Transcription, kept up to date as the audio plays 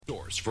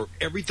source for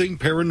everything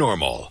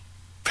paranormal.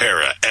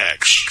 Para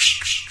X.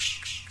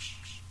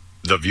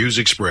 The views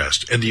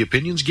expressed and the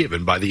opinions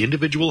given by the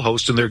individual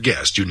host and their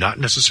guests do not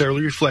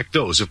necessarily reflect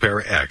those of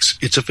Para X,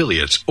 its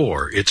affiliates,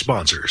 or its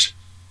sponsors.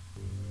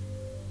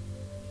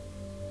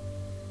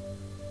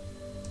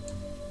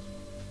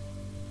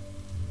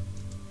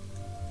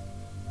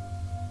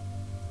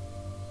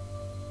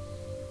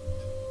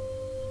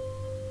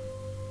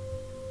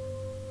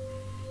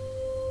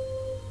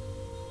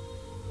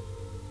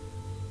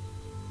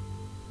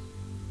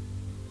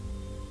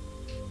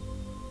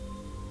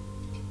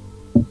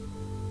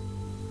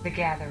 The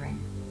Gathering.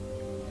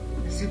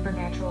 The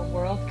supernatural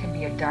world can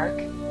be a dark,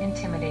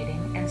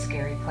 intimidating, and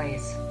scary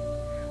place.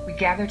 We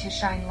gather to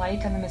shine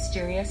light on the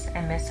mysterious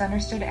and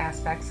misunderstood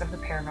aspects of the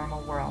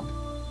paranormal world.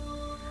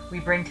 We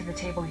bring to the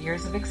table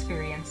years of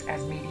experience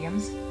as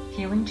mediums,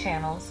 healing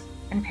channels,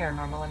 and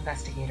paranormal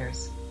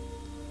investigators.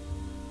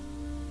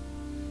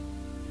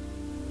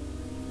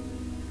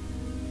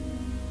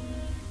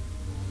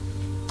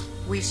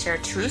 We share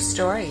true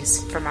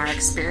stories from our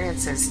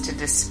experiences to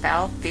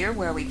dispel fear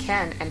where we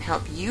can and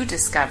help you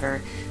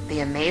discover the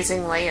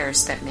amazing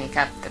layers that make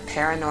up the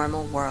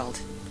paranormal world.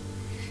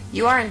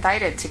 You are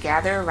invited to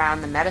gather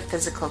around the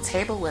metaphysical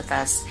table with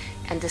us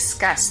and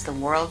discuss the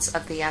worlds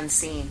of the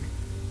unseen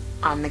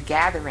on The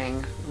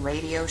Gathering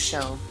radio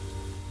show.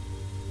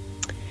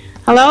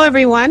 Hello,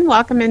 everyone.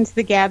 Welcome into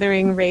The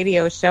Gathering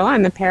radio show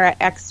on the Para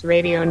X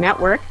Radio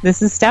Network.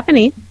 This is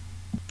Stephanie.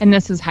 And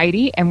this is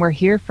Heidi, and we're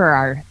here for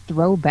our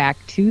Throwback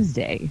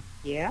Tuesday.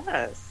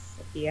 Yes.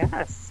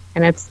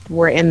 And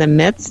we're in the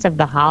midst of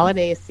the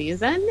holiday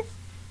season,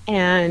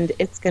 and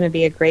it's going to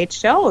be a great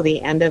show,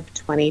 the end of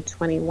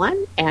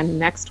 2021, and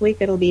next week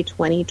it'll be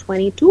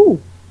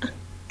 2022.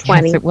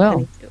 Yes, it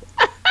will.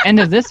 End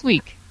of this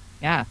week.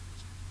 Yeah.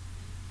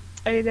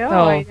 I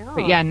know.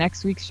 But yeah,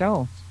 next week's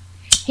show.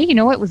 Hey, you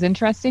know what was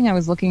interesting? I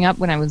was looking up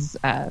when I was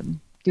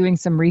doing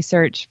some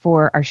research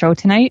for our show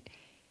tonight.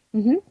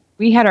 Mm-hmm.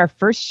 We had our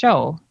first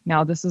show.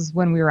 Now, this is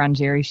when we were on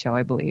Jerry's show,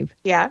 I believe.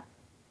 Yeah.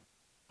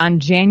 On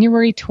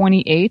January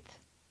 28th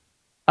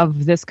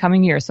of this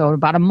coming year, so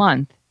about a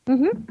month,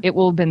 It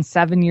will have been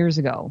 7 years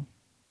ago.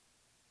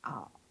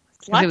 Oh,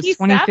 lucky it was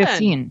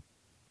 2015. 7.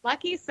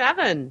 Lucky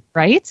 7.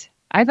 Right?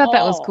 I thought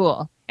that was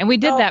cool. And we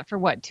did Oh. that for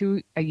what,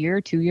 2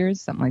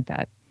 years, something like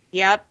that.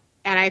 Yep.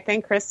 And I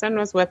think Kristen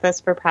was with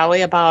us for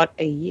probably about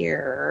a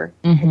year.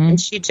 Mm-hmm.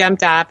 And she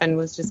jumped off and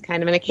was just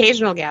kind of an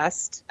occasional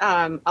guest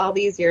all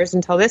these years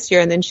until this year.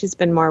 And then she's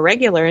been more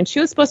regular. And she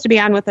was supposed to be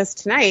on with us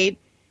tonight.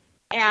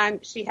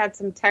 And she had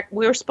some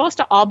we were supposed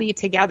to all be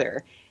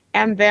together.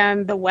 And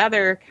then the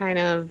weather kind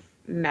of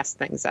messed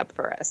things up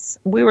for us.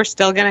 We were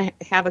still going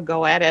to have a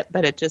go at it,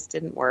 but it just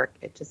didn't work.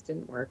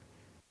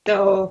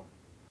 So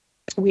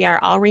we are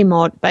all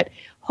remote. But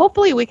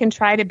hopefully we can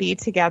try to be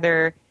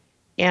together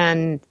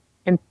in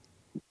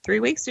 3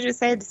 weeks, did you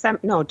say?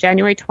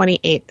 January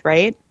 28th,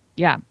 right?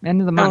 Yeah,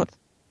 end of the month.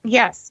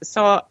 Yes.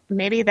 So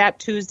maybe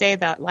that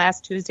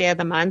last Tuesday of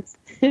the month,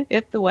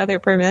 if the weather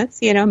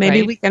permits,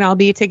 maybe we can all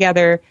be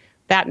together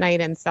that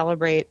night and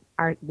celebrate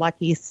our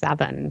lucky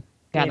 7.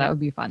 Yeah, that would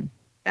be fun.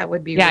 That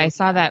would be Yeah, really I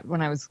saw that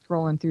when I was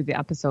scrolling through the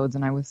episodes,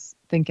 and I was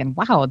thinking,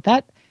 wow,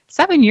 that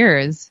 7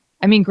 years.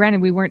 I mean,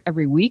 granted, we weren't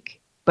every week,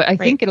 but I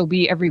think it'll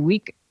be every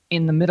week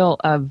in the middle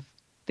of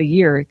the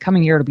year.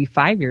 Coming year, it'll be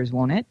 5 years,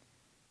 won't it?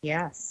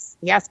 Yes,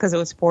 because it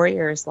was 4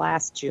 years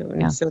last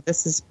June. Yeah. So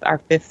this is our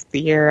 5th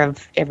year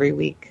of every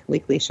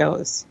weekly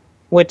shows,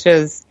 which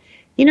is,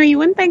 you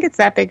wouldn't think it's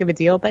that big of a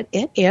deal, but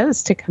it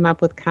is to come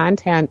up with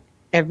content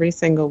every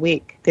single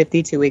week,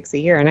 52 weeks a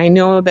year. And I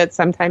know that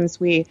sometimes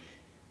we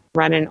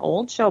run an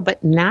old show,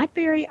 but not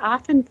very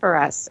often for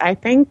us. I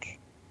think,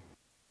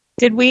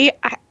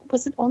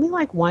 was it only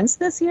like once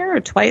this year or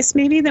twice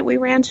maybe that we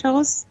ran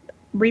shows,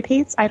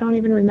 repeats? I don't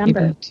even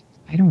remember.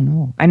 I don't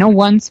know. I know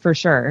once for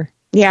sure.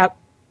 Yeah.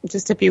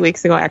 Just a few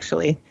weeks ago,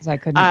 actually. Because I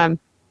couldn't. Be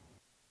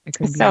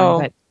on,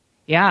 but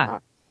yeah,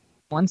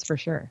 once for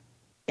sure.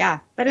 Yeah,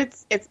 but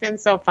it's been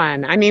so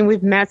fun. I mean,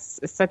 we've met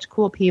such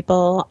cool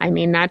people. I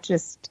mean, not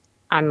just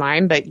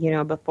online, but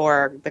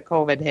before the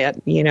COVID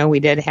hit, we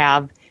did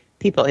have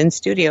people in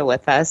studio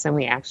with us, and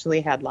we actually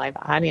had live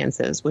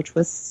audiences, which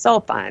was so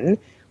fun.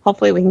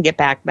 Hopefully, we can get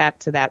back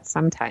to that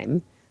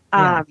sometime.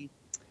 Yeah.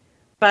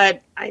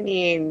 But I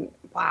mean,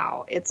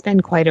 wow, it's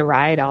been quite a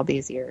ride all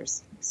these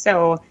years.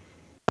 So.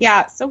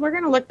 Yeah, so we're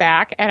going to look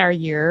back at our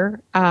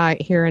year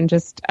here in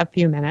just a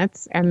few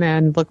minutes and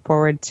then look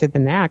forward to the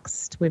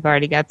next. We've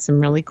already got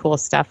some really cool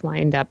stuff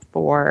lined up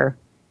for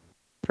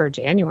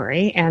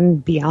January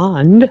and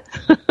beyond.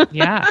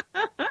 Yeah.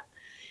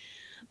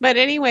 But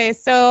anyway,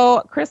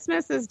 so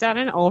Christmas is done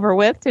and over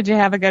with. Did you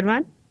have a good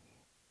one?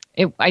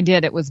 I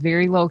did. It was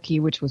very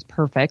low-key, which was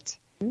perfect.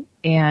 Mm-hmm.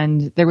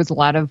 And there was a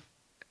lot of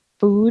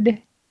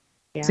food.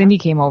 Yeah. Cindy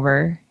came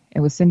over.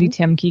 It was Cindy,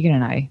 Tim, Keegan,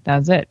 and I. That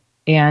was it.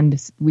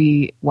 And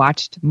we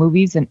watched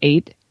movies and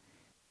ate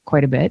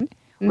quite a bit.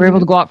 We were able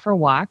to go out for a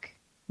walk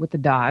with the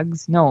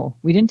dogs. No,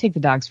 we didn't take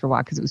the dogs for a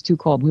walk because it was too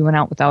cold. We went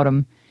out without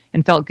them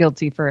and felt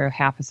guilty for a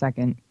half a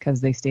second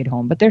because they stayed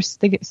home. But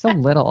they get so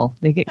little.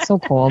 They get so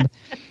cold.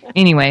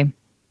 Anyway.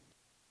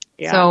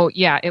 Yeah. So,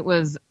 yeah, it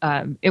was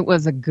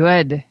a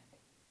good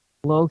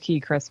low-key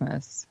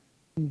Christmas.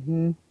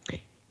 Mm-hmm.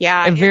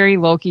 Yeah. A very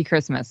low-key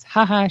Christmas.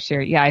 Haha,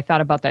 Sherry. Yeah, I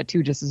thought about that,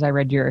 too, just as I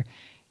read your...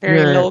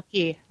 Very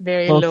low-key.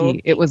 Very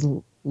low-key. It was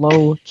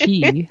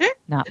low-key,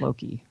 not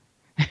low-key.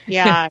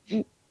 Yeah.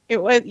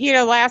 It was,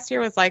 last year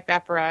was like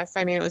that for us.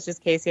 I mean, it was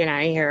just Casey and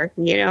I here,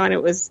 and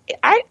it was,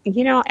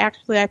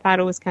 actually I thought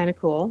it was kind of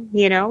cool.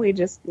 We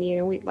just,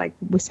 we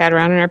sat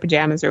around in our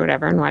pajamas or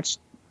whatever and watched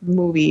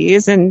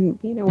movies and,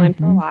 went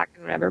for a walk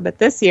and whatever. But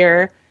this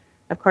year,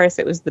 of course,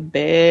 it was the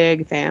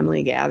big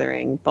family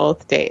gathering,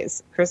 both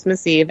days,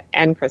 Christmas Eve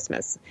and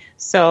Christmas.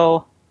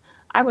 So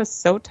I was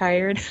so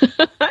tired,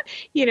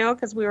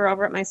 because we were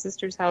over at my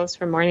sister's house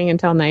from morning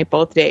until night,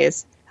 both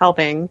days,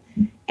 helping.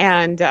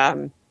 And,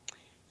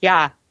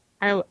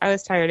 I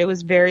was tired. It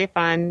was very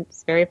fun.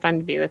 It's very fun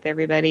to be with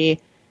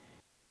everybody.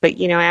 But,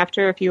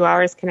 after a few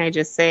hours, can I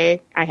just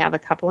say I have a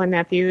couple of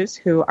nephews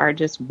who are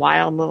just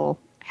wild little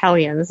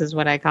hellions is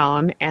what I call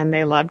them. And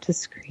they love to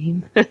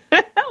scream,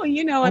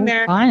 when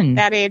they're fun.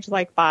 That age,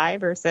 like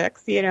 5 or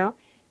 6,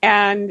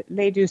 and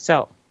they do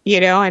so,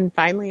 and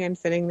finally I'm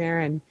sitting there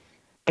and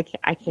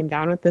I came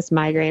down with this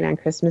migraine on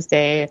Christmas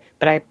Day,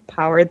 but I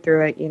powered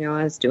through it.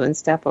 I was doing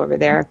stuff over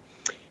there.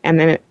 And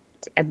then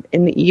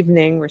in the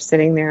evening, we're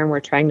sitting there and we're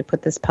trying to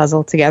put this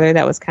puzzle together.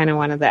 That was kind of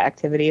one of the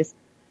activities.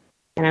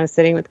 And I was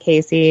sitting with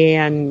Casey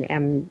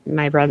and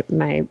my brother,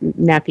 my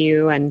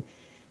nephew, and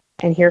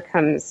here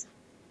comes,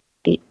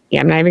 I'm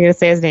not even going to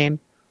say his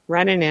name,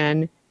 running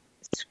in,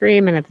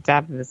 screaming at the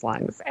top of his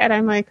lungs. And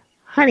I'm like,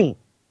 honey,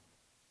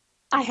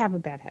 I have a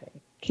bad headache.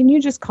 Can you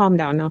just calm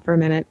down now for a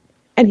minute?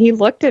 And he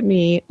looked at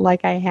me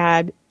like I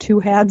had 2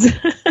 heads.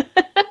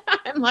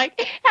 I'm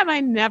like, have I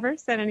never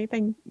said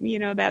anything,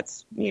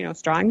 that's,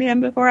 strong to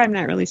him before? I'm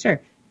not really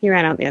sure. He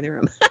ran out in the other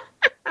room.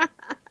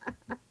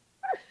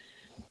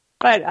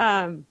 But,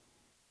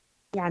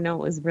 it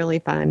was really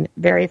fun.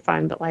 Very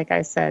fun. But like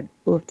I said,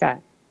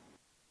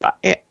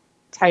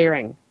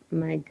 tiring.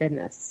 My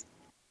goodness.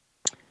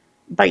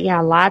 But yeah,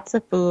 lots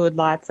of food,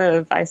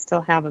 I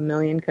still have a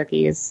million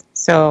cookies.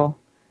 So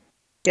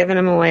giving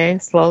them away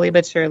slowly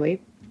but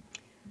surely.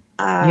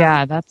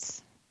 Yeah,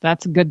 that's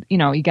good.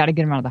 You got to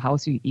get them out of the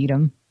house. You eat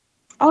them.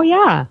 Oh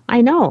yeah,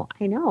 I know.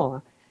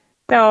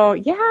 So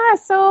yeah,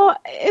 so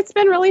it's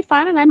been really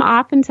fun, and I'm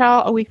off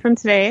until a week from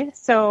today.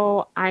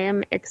 So I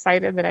am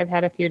excited that I've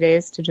had a few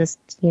days to just,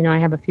 I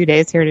have a few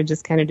days here to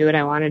just kind of do what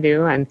I want to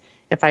do. And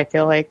if I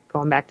feel like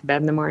going back to bed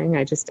in the morning,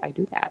 I do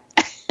that.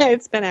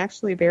 It's been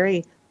actually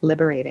very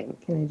liberating.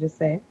 Can I just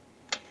say?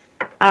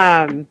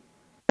 But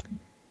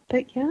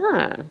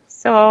yeah.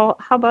 So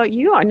how about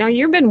you? Now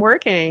you've been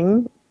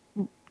working.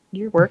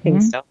 You're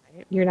working still,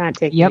 right? You're not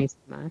taking any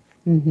time off.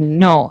 Mm-hmm.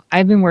 No,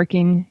 I've been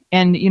working.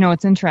 And,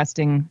 it's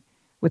interesting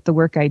with the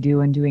work I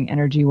do and doing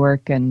energy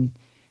work and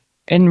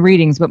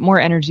readings, but more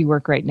energy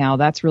work right now.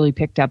 That's really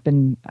picked up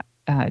in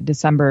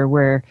December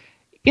where,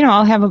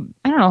 I'll have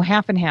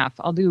half and half.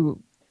 I'll do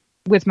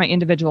with my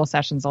individual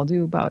sessions, I'll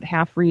do about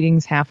half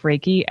readings, half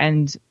Reiki.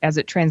 And as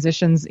it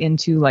transitions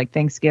into like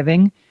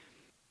Thanksgiving,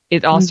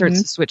 it all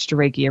starts to switch to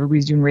Reiki.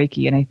 Everybody's doing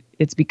Reiki. And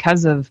it's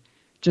because of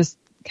just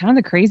kind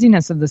of the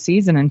craziness of the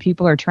season, and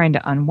people are trying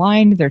to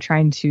unwind. They're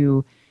trying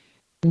to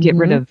get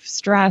rid of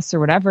stress or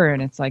whatever.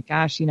 And it's like,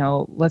 gosh,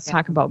 let's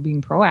talk about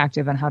being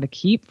proactive and how to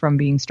keep from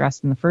being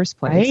stressed in the first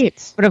place.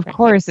 Right. But of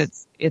course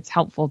it's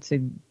helpful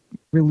to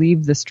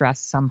relieve the stress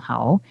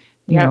somehow,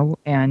 you know,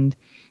 and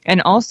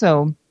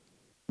also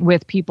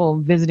with people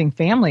visiting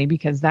family,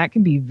 because that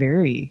can be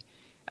very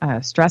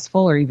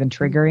stressful or even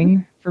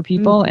triggering for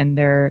people,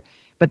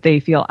 but they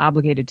feel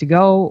obligated to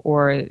go,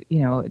 or,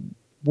 for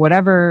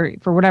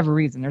whatever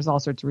reason. There's all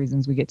sorts of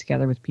reasons we get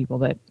together with people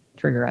that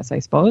trigger us, I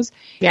suppose.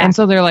 Yeah. And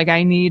so they're like,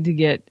 I need to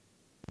get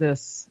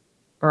this,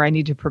 or I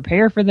need to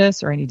prepare for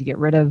this, or I need to get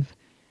rid of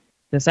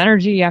this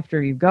energy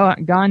after you've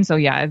gone. So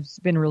yeah, I've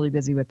been really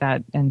busy with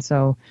that. And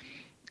so,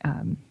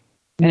 and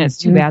it's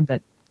too bad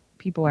that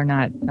people are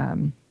not,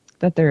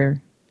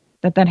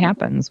 that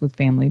happens with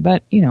family,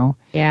 but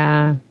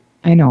yeah,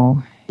 I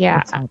know.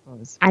 Yeah.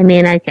 I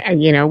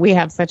mean, we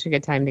have such a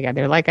good time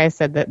together. Like I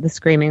said, the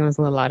screaming was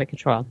a little out of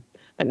control.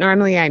 But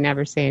normally I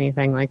never say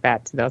anything like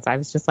that to those. I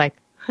was just like,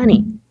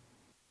 honey,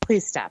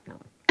 please stop now.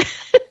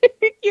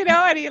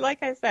 And he,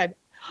 like I said,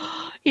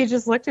 he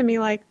just looked at me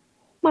like,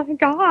 my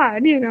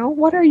God,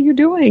 what are you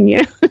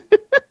doing?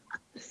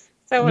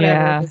 So whatever.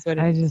 Yeah,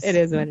 it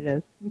is what it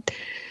is.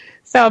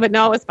 So, but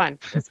no, it was fun.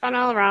 It was fun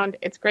all around.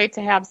 It's great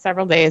to have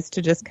several days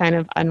to just kind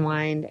of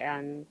unwind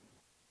and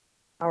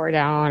power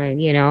down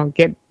and,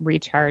 get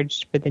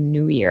recharged for the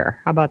new year.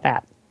 How about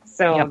that?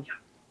 So,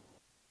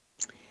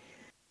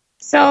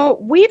 So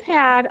we've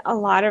had a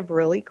lot of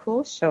really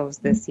cool shows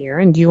this year.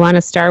 And do you want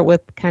to start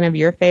with kind of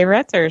your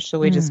favorites, or should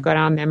we just go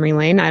down memory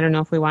lane? I don't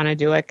know if we want to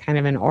do it kind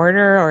of in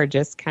order or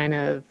just kind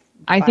of.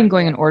 I think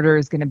going in order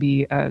is going to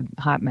be a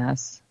hot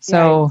mess.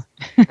 So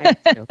yeah,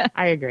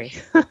 I agree.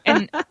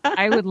 And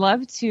I would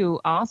love to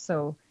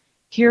also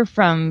hear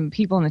from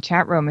people in the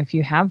chat room. If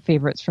you have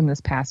favorites from this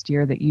past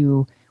year that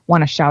you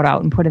want to shout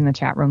out and put in the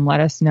chat room,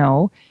 let us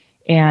know.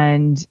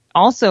 And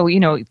also,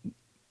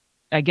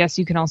 I guess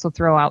you can also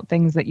throw out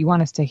things that you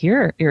want us to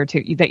hear or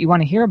that you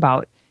want to hear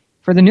about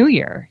for the new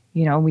year.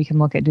 We can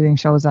look at doing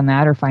shows on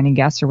that or finding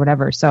guests or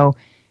whatever. So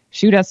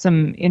shoot us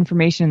some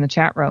information in the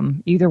chat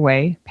room, either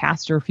way,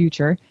 past or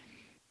future,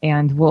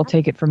 and we'll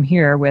take it from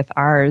here with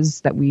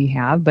ours that we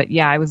have. But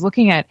yeah, I was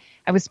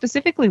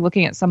specifically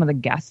looking at some of the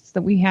guests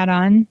that we had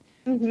on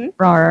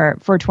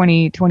for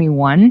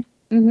 2021.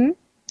 Mm-hmm.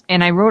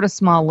 And I wrote a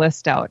small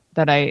list out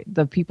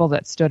the people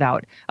that stood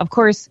out. Of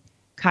course,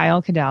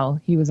 Kyle Cadell,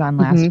 he was on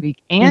last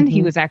week, and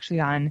he was actually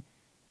on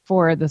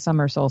for the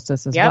summer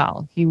solstice as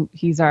well.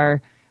 He's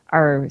our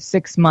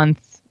 6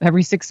 month,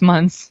 every 6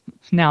 months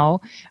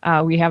now,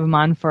 we have him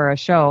on for a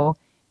show,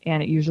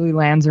 and it usually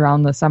lands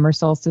around the summer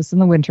solstice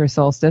and the winter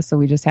solstice. So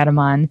we just had him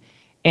on,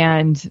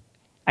 and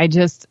I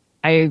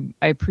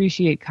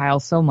appreciate Kyle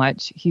so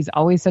much. He's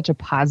always such a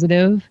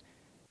positive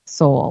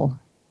soul,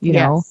 you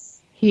know.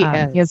 He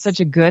has such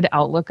a good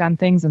outlook on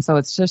things, and so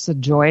it's just a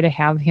joy to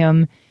have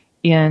him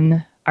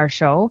in our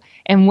show.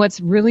 And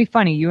what's really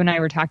funny, you and I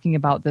were talking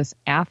about this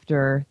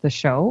after the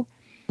show,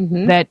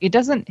 that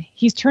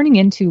he's turning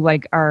into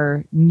like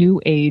our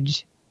new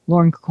age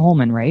Lauren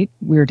Coleman, right?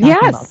 We were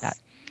talking about that.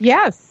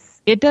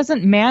 Yes. It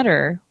doesn't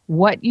matter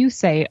what you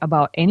say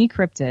about any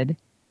cryptid.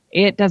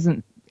 It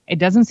doesn't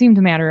seem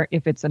to matter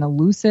if it's an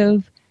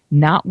elusive,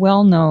 not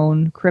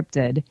well-known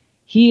cryptid.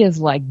 He is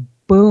like,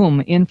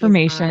 boom,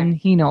 information.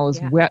 He knows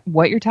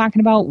what you're talking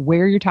about,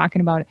 where you're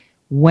talking about it,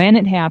 when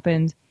it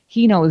happened.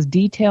 He knows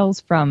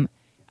details from,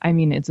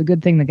 it's a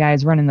good thing the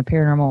guy's running the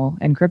Paranormal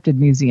and Cryptid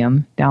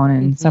Museum down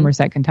in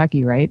Somerset,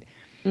 Kentucky, right?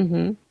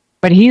 Mm-hmm.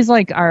 But he's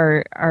like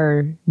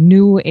our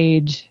new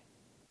age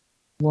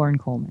Lauren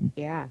Coleman.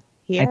 Yeah,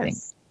 he is. I think.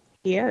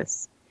 He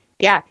is.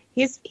 Yeah,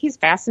 he's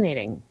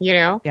fascinating,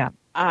 Yeah.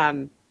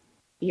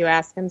 You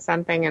ask him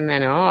something and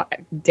then,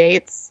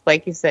 dates,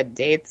 like you said,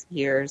 dates,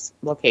 years,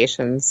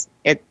 locations.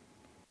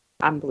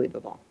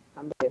 Unbelievable.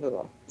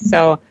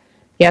 So,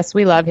 yes,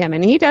 we love him.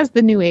 And he does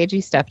the new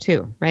agey stuff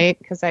too, right?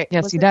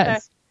 Yes, he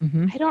does.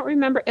 I don't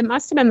remember. It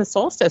must have been the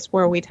solstice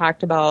where we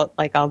talked about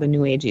like all the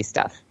new agey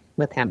stuff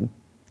with him,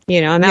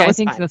 and that was I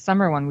think fun. The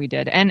summer one we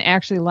did. And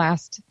actually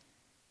last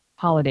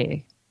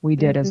holiday we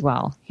did as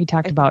well. He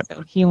talked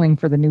about healing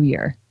for the new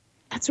year.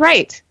 That's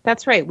right.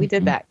 We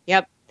did that.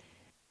 Yep.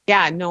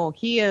 Yeah, no,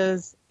 he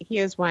is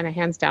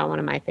hands down one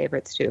of my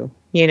favorites too,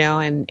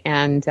 and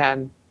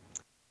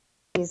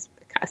he's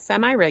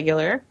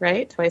semi-regular,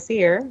 right? Twice a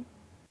year,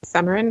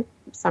 summer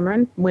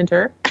and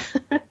winter.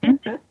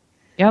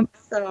 Yep.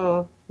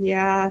 So,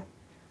 yeah,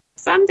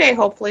 someday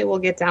hopefully we'll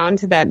get down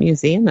to that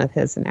museum of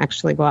his and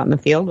actually go out in the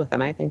field with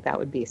him. I think that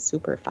would be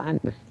super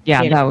fun.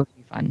 Yeah, that would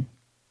be fun.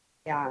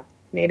 Yeah,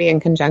 maybe in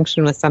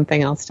conjunction with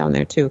something else down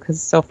there too, because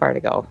it's so far to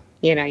go.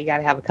 You got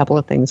to have a couple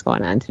of things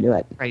going on to do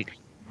it. Right.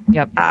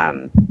 Yep.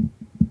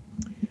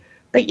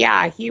 But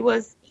yeah,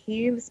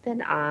 he's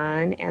been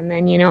on, and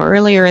then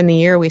earlier in the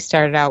year we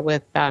started out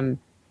with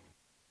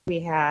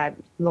we had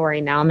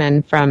Lori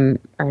Nauman from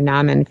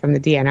the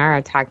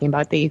DNR talking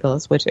about the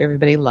Eagles, which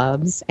everybody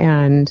loves,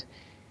 and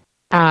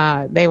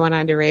they went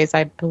on to raise,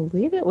 I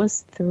believe it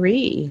was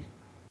 3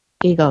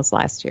 Eagles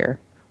last year.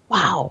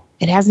 Wow,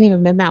 it hasn't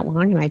even been that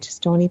long, and I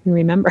just don't even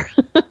remember.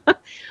 But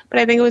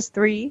I think it was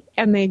 3,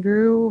 and they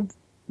grew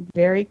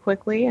very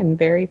quickly and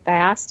very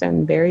fast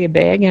and very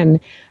big. And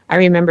I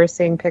remember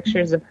seeing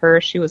pictures of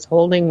her. She was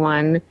holding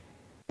one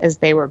as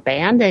they were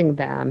banding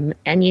them.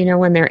 And,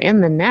 when they're in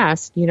the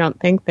nest, you don't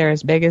think they're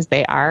as big as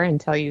they are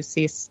until you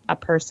see a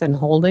person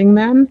holding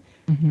them.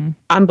 Mm-hmm.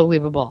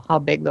 Unbelievable how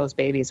big those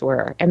babies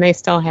were. And they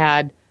still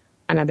had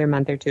another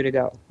month or 2 to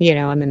go,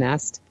 in the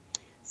nest.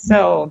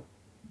 So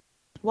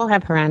we'll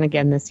have her on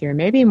again this year,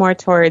 maybe more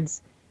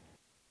towards,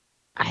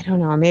 I don't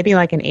know, maybe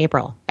like in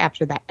April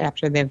after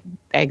the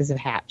eggs have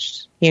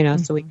hatched,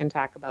 so we can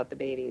talk about the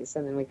babies,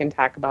 and then we can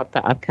talk about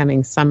the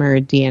upcoming summer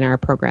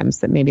DNR programs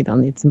that maybe they'll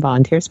need some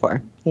volunteers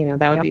for.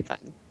 That would be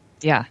fun.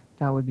 Yeah,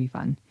 that would be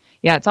fun.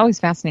 Yeah, it's always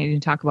fascinating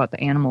to talk about the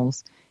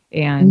animals.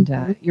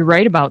 And you're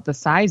right about the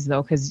size,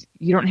 though, because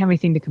you don't have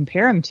anything to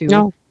compare them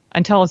to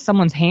until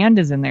someone's hand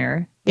is in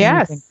there.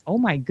 Yes. Think, oh,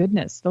 my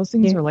goodness. Those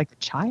things are like a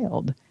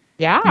child.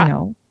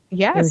 Yeah.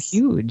 Yes.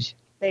 They're huge.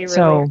 They really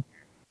are.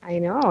 I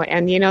know.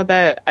 And,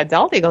 the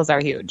adult eagles are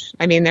huge.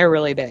 They're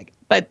really big.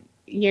 But,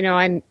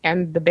 and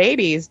the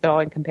babies, though,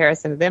 in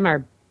comparison to them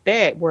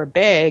were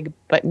big,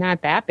 but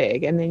not that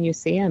big. And then you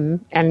see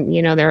them and,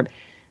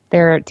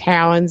 their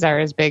talons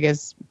are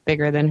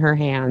bigger than her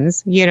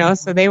hands,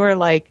 so they were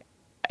like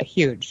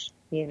huge,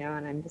 and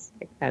I'm just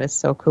like, that is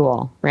so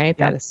cool, right?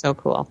 Yeah. That is so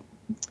cool.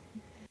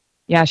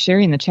 Yeah.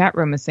 Sherry in the chat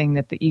room is saying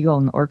that the eagle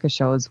and the orca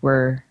shows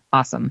were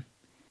awesome.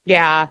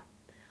 Yeah.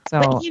 So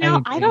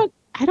but,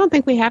 I don't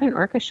think we had an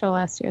orca show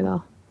last year,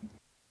 though.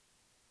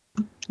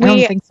 I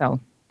don't think so.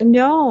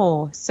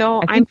 No.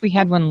 So I think we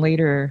had one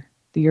later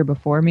the year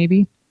before,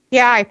 maybe.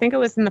 Yeah, I think it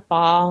was in the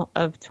fall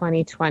of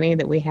 2020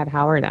 that we had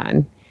Howard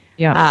on.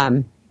 Yeah.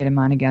 Get him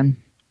on again.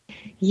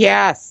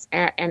 Yes.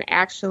 And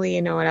actually,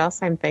 you know what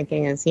else I'm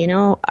thinking is,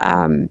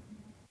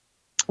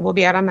 we'll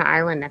be out on the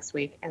island next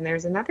week, and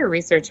there's another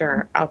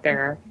researcher out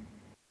there.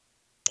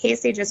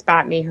 Casey just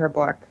bought me her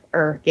book,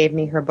 or gave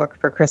me her book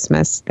for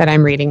Christmas that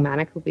I'm reading,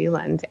 Monica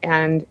Wieland,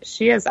 and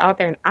she is out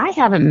there, and I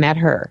haven't met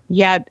her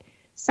yet.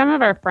 Some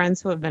of our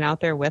friends who have been out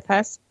there with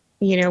us,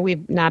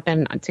 we've not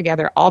been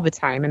together all the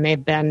time, and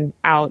they've been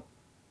out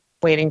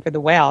waiting for the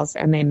whales,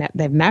 and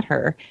they've met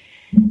her.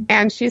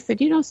 And she said,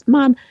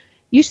 Mom,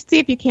 you should see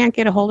if you can't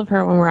get a hold of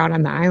her when we're out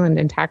on the island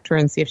and talk to her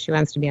and see if she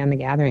wants to be on the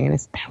gathering. And I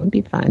said, that would be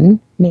fun.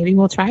 Maybe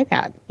we'll try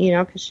that,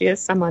 because she is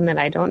someone that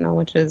I don't know,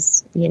 which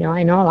is,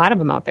 I know a lot of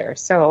them out there.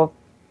 So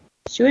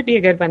she would be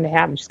a good one to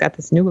have. And she's got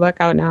this new book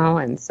out now.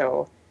 And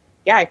so,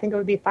 yeah, I think it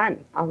would be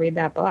fun. I'll read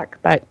that book.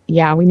 But,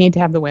 yeah, we need to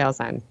have the whales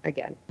on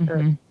again.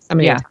 Or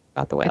somebody to talk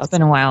about the whales. It's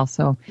been a while.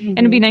 So, and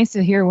it'd be nice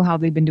to hear how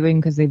they've been doing,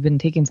 because they've been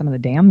taking some of the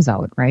dams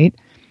out, right?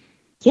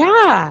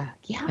 Yeah.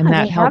 And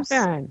that helps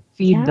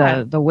feed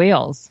the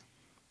whales.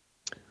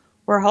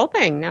 We're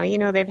hoping. Now,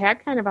 they've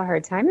had kind of a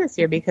hard time this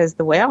year because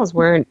the whales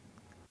weren't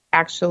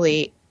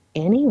actually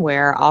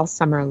anywhere all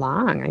summer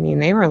long. I mean,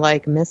 they were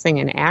like missing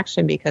in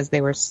action because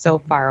they were so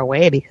far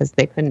away because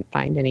they couldn't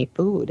find any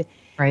food.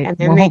 Right. And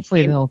then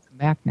hopefully they'll come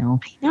back now.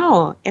 I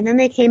know. And then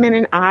they came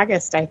in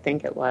August, I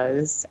think it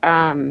was.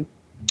 And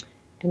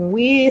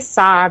we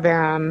saw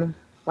them,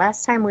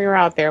 last time we were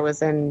out there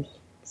was in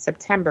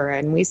September,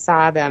 and we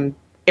saw them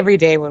every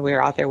day when we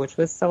were out there, which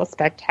was so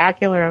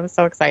spectacular. I was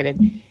so excited.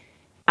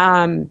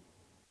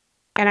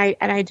 And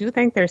I do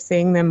think they're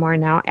seeing them more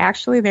now.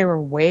 Actually, they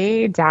were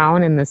way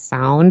down in the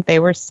Sound. They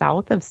were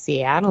south of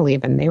Seattle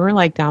even. They were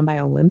like down by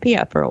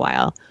Olympia for a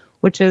while,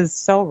 which is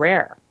so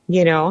rare,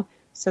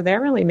 So they're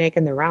really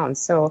making the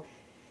rounds. So,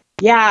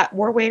 yeah,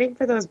 we're waiting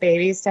for those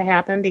babies to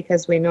happen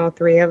because we know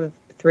three of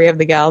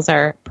the gals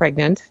are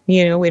pregnant.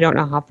 We don't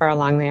know how far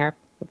along they are.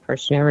 Of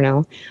course, you never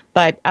know.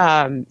 But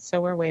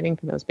so we're waiting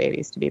for those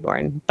babies to be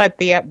born. But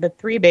the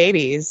three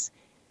babies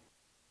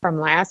from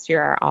last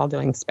year are all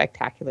doing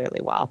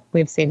spectacularly well.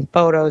 We've seen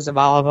photos of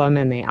all of them,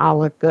 and they all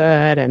look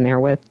good, and they're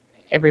with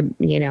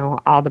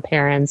all the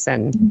parents,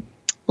 and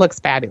looks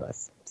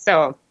fabulous.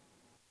 So,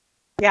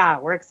 yeah,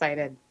 we're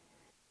excited.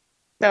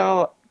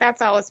 So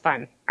that's always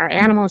fun. Our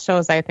animal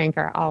shows, I think,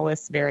 are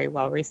always very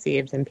well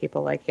received, and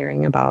people like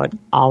hearing about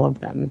all of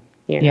them.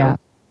 Yeah.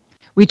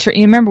 You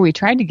remember we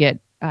tried to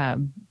get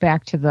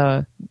back to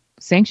the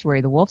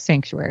sanctuary, the wolf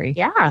sanctuary.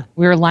 Yeah.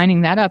 We were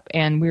lining that up,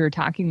 and we were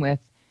talking with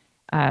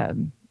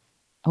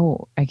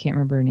I can't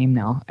remember her name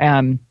now.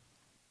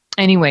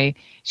 Anyway,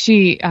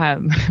 she,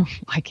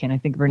 why can't I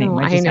think of her name?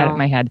 I just had it in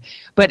my head.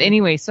 But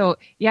anyway, so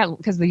yeah,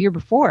 because the year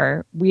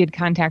before we had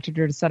contacted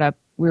her to set up,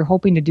 we were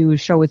hoping to do a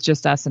show with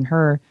just us and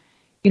her,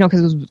 because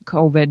it was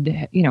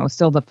COVID,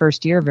 still the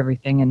first year of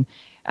everything.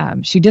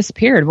 And she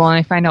disappeared. Well, and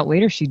I find out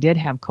later she did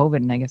have COVID,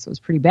 and I guess it was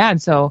pretty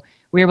bad. So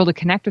we were able to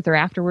connect with her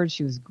afterwards.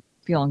 She was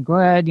feeling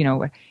good,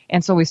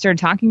 and so we started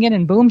talking again,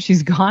 and boom,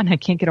 she's gone. I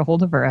can't get a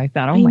hold of her. I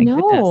thought, oh my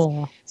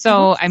goodness.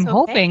 So I'm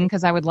hoping,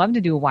 because I would love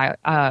to do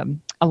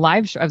a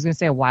live show. I was going to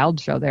say a wild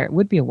show there. It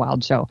would be a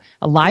wild show,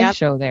 a live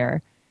show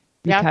there,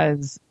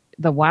 because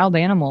the wild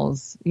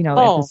animals, at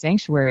the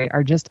sanctuary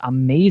are just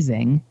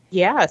amazing.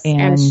 Yes.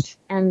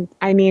 And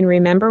I mean,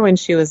 remember when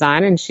she was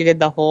on and she did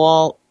the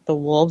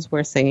wolves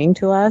were singing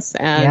to us,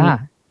 and yeah.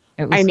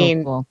 It was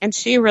cool. And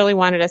she really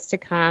wanted us to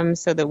come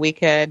so that we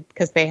could,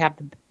 because they have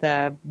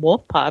the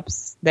wolf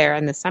pups there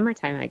in the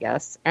summertime, I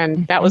guess.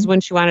 And that was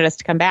when she wanted us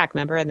to come back,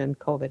 remember? And then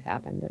COVID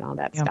happened and all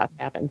that stuff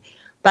happened.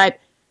 But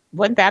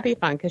wouldn't that be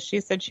fun? Because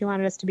she said she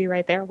wanted us to be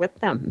right there with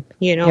them,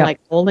 like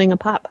holding a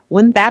pup.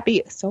 Wouldn't that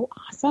be so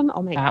awesome?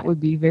 Oh, my God. That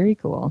would be very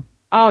cool.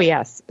 Oh,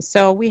 yes.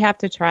 So we have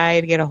to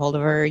try to get a hold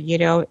of her,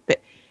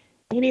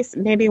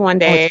 maybe one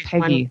day. Oh, it's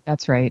Peggy.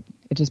 That's right.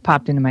 It just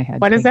popped into my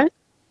head. What is it?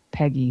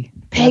 Peggy,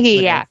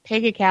 yeah.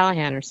 Peggy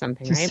Callahan or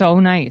something, She's right?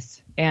 so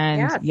nice.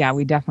 And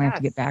we definitely have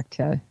to get back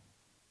to.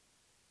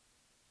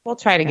 We'll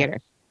try to get her.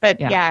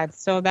 But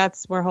so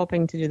we're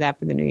hoping to do that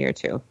for the new year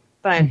too.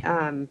 But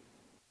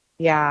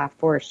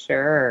for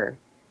sure.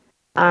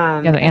 The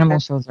animal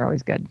shows are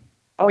always good.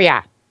 Oh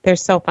yeah. They're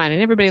so fun, and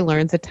everybody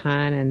learns a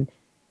ton, and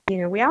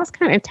we always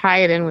kind of tie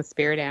it in with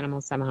spirit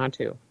animals somehow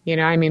too.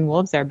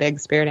 Wolves are big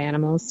spirit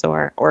animals, so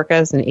are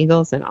orcas and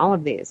eagles and all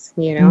of these,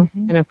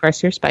 and of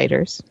course your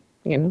spiders.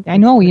 I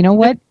know. You know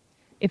what?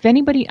 If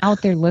anybody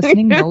out there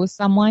listening knows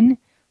someone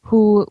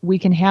who we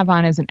can have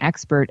on as an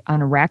expert on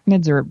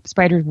arachnids or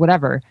spiders,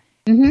 whatever,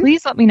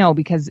 please let me know,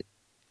 because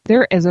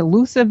they're as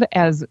elusive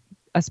as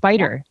a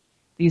spider,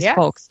 these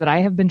folks that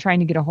I have been trying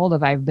to get a hold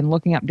of. I've been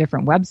looking up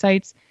different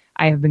websites.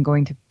 I have been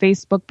going to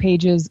Facebook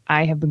pages.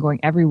 I have been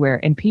going everywhere,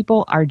 and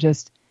people are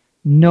just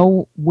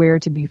nowhere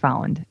to be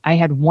found. I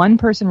had one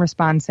person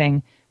respond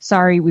saying,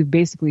 sorry, we've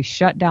basically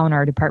shut down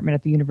our department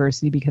at the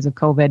university because of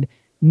COVID.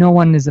 No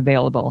one is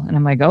available. And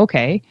I'm like,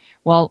 okay,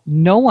 well,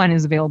 no one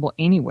is available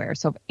anywhere.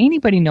 So if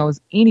anybody knows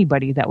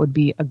anybody that would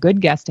be a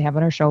good guest to have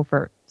on our show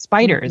for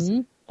spiders,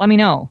 let me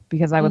know,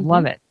 because I would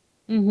love it.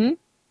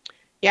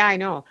 Yeah, I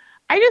know.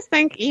 I just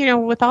think,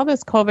 with all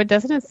this COVID,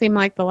 doesn't it seem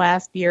like the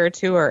last year or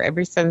two, or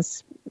ever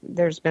since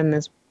there's been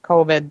this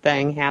COVID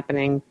thing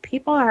happening,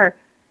 people are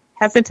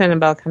hesitant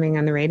about coming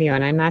on the radio,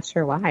 and I'm not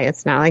sure why.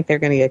 It's not like they're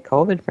going to get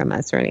COVID from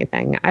us or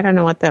anything. I don't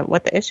know what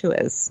the issue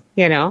is,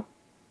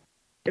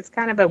 It's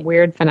kind of a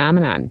weird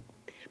phenomenon.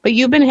 But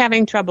you've been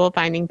having trouble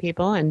finding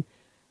people, and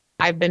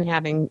I've been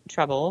having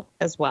trouble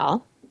as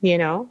well,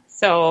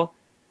 So,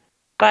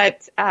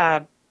 but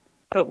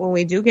when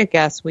we do get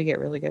guests, we get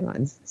really good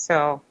ones.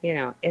 So,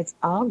 it's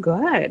all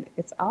good.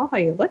 It's all how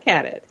you look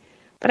at it.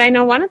 But I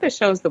know one of the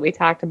shows that we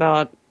talked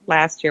about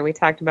last year, we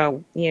talked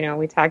about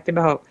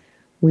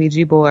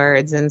Ouija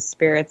boards and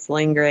spirits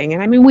lingering.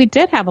 And I mean, we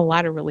did have a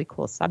lot of really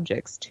cool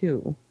subjects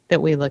too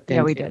that we looked into.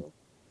 Yeah, we did.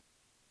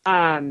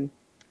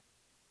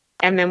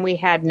 And then we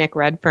had Nick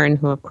Redfern,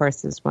 who of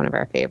course is one of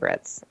our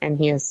favorites, and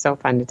he is so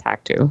fun to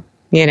talk to,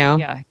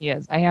 Yeah, he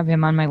is. I have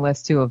him on my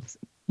list too of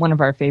one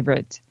of our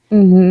favorite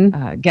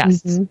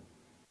guests. Mm-hmm.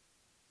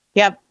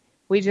 Yep.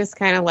 We just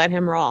kind of let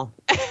him roll.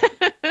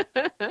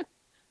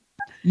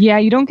 Yeah,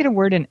 you don't get a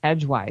word in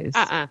edgewise.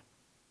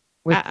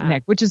 With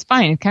Nick, which is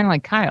fine. It's kind of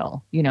like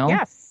Kyle,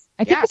 Yes.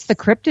 I think it's the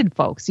cryptid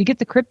folks. You get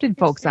the cryptid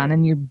folks on,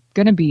 and you're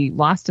going to be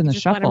lost in the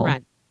just shuffle. Let him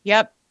run.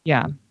 Yep.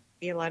 Yeah.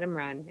 You let him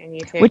run, and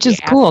you take. Which is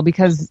cool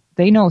because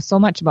they know so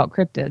much about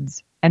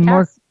cryptids and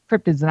more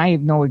cryptids than I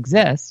know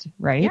exist,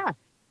 right? Yeah.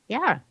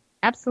 Yeah.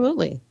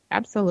 Absolutely.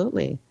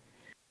 Absolutely.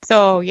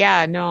 So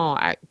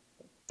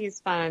he's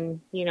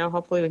fun.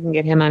 Hopefully we can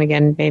get him on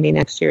again maybe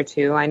next year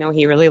too. I know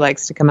he really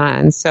likes to come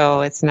on,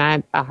 so it's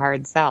not a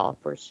hard sell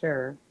for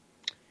sure.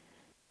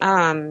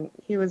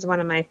 He was one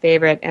of my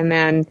favorite. And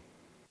then,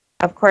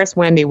 of course,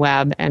 Wendy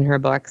Webb and her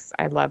books.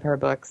 I love her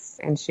books.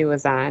 And she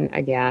was on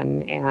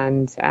again.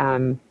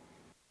 And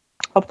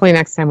hopefully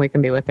next time we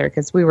can be with her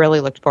because we really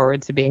looked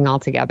forward to being all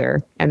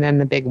together. And then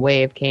the big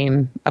wave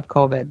came of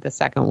COVID, the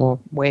second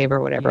wave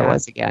or whatever it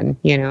was again,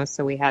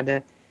 so we had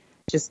to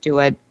just do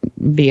it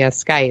via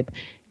Skype.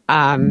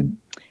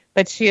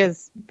 But she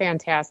is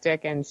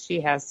fantastic, and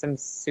she has some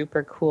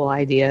super cool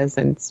ideas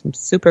and some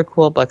super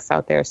cool books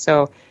out there.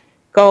 So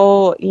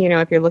go,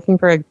 if you're looking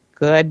for a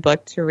good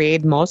book to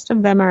read, most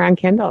of them are on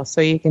Kindle.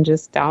 So you can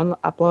just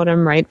upload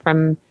them right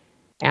from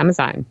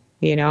Amazon,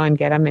 and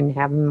get them and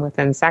have them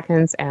within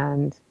seconds.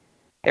 And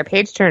they're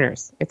page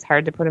turners. It's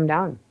hard to put them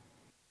down.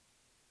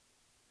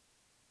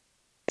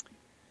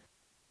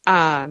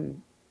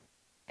 And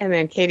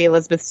then Katie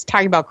Elizabeth's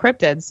talking about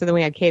cryptids. So then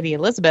we had Katie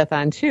Elizabeth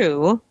on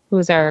too,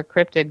 who's our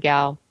cryptid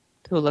gal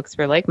who looks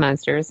for lake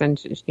monsters. And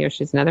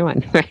she's another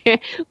one.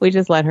 Right? We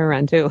just let her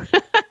run too.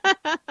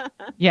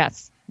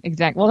 Yes,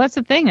 exactly. Well, that's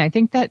the thing. I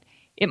think that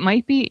it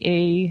might be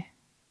a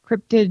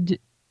cryptid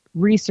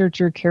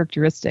researcher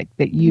characteristic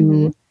that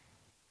you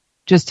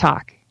just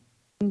talk.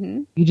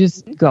 Mm-hmm. You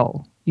just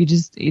go.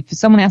 If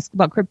someone asks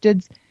about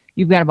cryptids,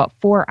 you've got about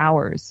 4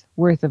 hours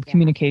worth of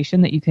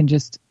communication that you can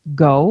just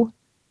go,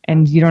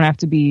 and you don't have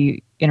to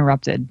be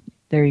interrupted.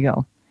 There you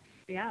go.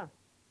 Yeah.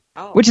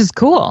 Oh. Which is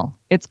cool.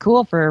 It's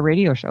cool for a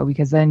radio show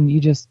because then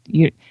it's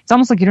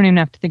almost like you don't even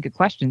have to think of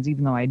questions,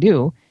 even though I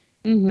do.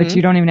 Mm-hmm. But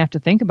you don't even have to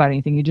think about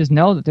anything. You just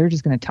know that they're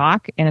just going to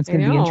talk, and it's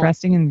going to be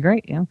interesting and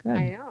great. Yeah, good.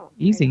 I know.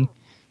 Easy. I know.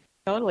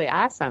 Totally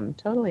awesome.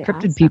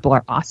 Cryptid people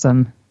are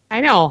awesome.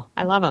 I know.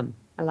 I love them.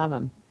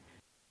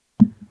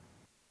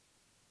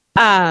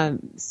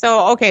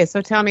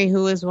 So tell me,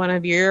 who is one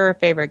of your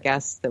favorite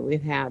guests that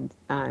we've had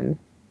on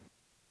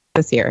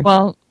this year?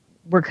 Well,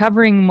 we're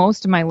covering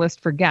most of my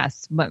list for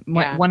guests, but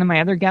one of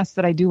my other guests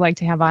that I do like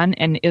to have on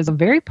and is a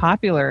very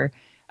popular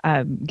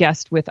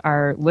guest with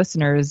our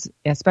listeners,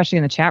 especially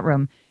in the chat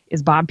room,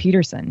 is Bob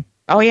Peterson.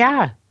 Oh,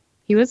 yeah.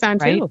 He was on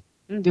too.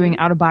 Mm-hmm. Doing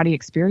out-of-body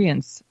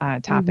experience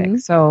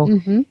topics. So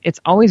it's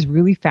always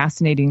really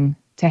fascinating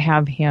to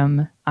have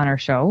him on our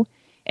show.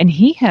 And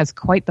he has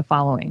quite the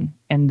following,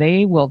 and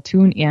they will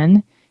tune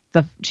in.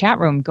 The chat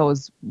room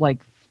goes like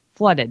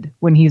flooded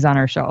when he's on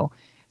our show.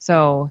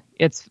 So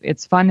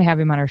it's fun to have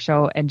him on our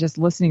show and just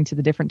listening to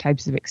the different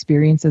types of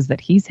experiences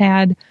that he's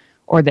had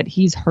or that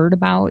he's heard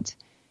about.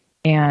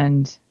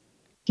 And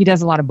he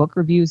does a lot of book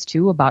reviews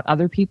too about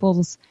other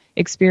people's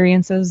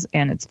experiences,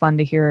 and it's fun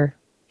to hear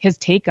his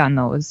take on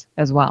those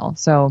as well.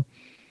 So,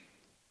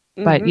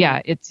 but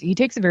he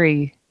takes a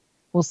very,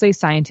 we'll say,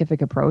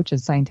 scientific approach,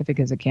 as scientific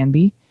as it can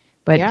be.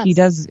 But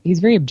he's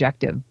very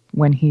objective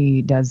when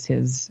he does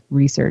his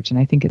research, and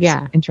I think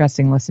it's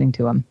interesting listening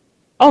to him.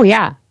 Oh,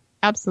 yeah,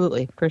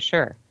 absolutely, for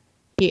sure.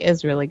 He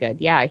is really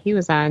good. Yeah, he's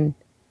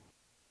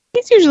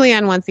usually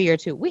on once a year,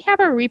 too. We have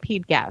our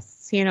repeat guests,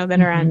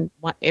 that are on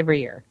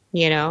every year,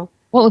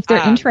 Well, if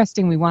they're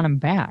interesting, we want them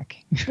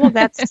back. Well,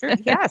 that's true.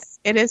 Yes,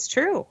 it is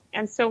true.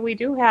 And so we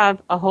do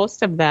have a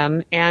host of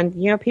them, and,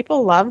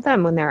 people love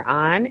them when they're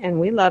on, and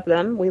we love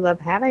them. We love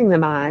having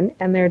them on,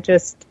 and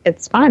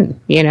it's fun,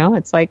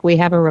 It's like we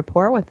have a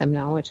rapport with them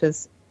now, which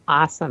is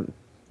awesome,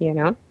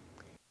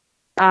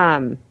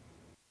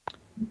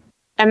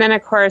 And then,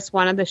 of course,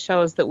 one of the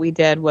shows that we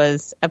did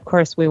was, of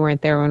course, we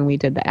weren't there when we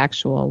did the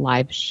actual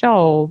live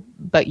show,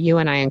 but you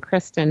and I and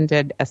Kristen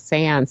did a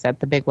seance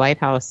at the Big White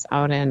House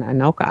out in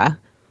Anoka,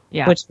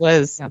 Yeah. which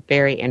was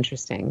very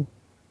interesting.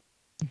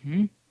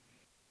 Mm-hmm.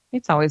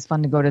 It's always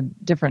fun to go to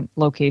different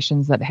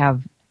locations that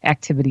have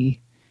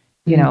activity,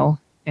 you know,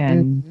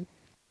 and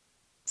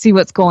see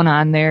what's going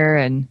on there.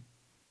 And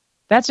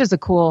that's just a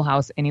cool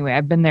house anyway.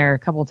 I've been there a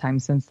couple of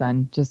times since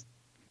then, just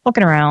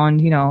looking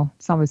around, you know.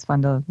 It's always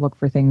fun to look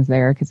for things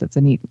there because it's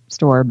a neat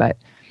store. But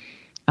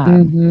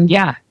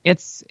yeah,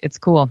 it's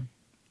cool.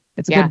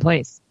 It's a good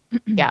place.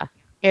 Yeah,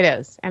 it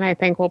is. And I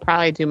think we'll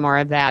probably do more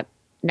of that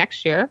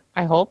next year,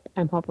 I hope.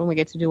 I'm hoping we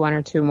get to do 1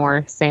 or 2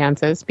 more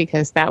seances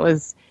because that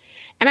was...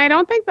 And I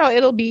don't think, though,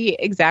 it'll be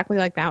exactly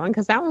like that one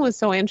because that one was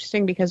so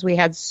interesting because we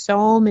had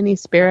so many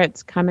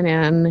spirits coming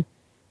in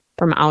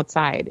from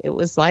outside. It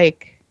was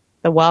like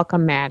the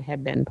welcome mat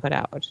had been put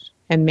out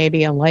and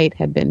maybe a light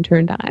had been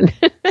turned on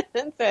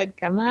and said,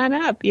 come on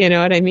up. You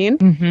know what I mean?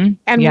 Mm-hmm.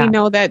 And we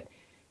know that,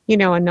 you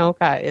know,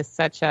 Anoka is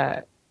such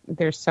a...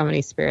 There's so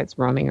many spirits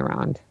roaming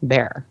around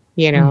there,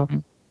 you know.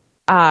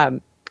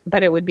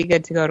 But it would be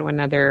good to go to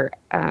another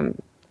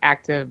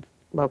active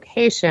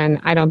location.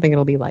 I don't think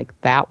it'll be like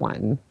that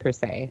one per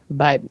se,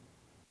 but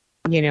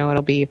you know,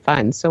 it'll be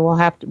fun. So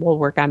we'll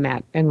work on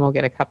that and we'll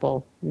get a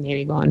couple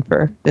maybe going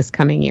for this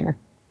coming year.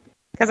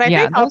 Because I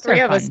think all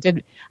three of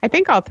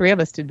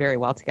us did very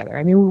well together.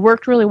 I mean, we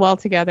worked really well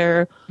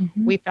together.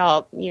 We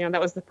felt, you know, that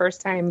was the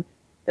first time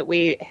that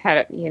we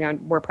had, you know,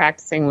 we're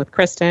practicing with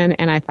Kristen,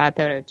 and I thought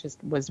that it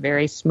just was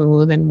very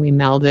smooth and we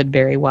melded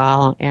very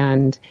well,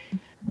 and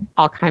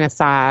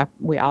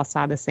we all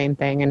saw the same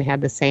thing and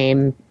had the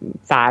same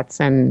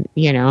thoughts, and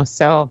you know,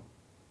 so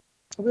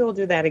we will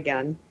do that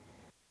again.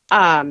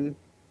 So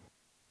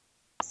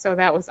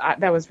that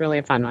was really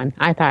a fun one.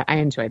 I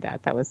enjoyed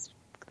that. That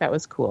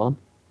was cool.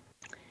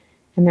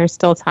 And they're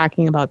still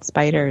talking about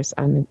spiders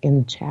in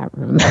the chat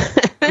room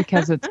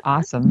because it's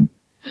awesome.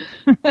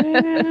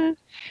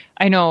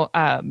 I know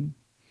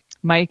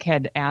Mike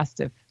had asked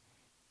if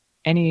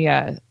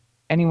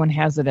anyone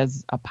has it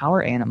as a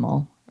power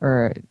animal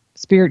or a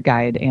spirit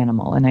guide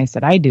animal, and I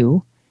said I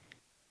do.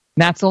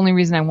 And that's the only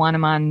reason I want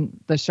him on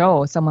the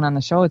show, someone on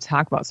the show, to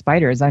talk about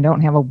spiders. I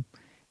don't have a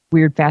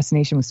weird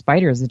fascination with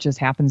spiders. It just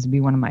happens to be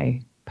one of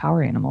my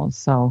power animals.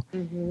 So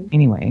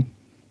anyway,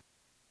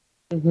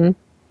 they're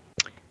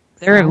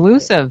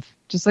elusive,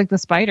 just like the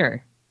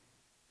spider.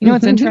 You know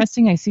what's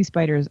interesting? I see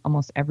spiders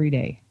almost every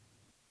day.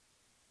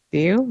 Do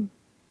you?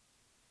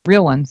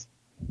 Real ones.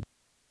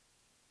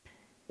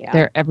 Yeah.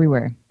 They're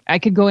everywhere. I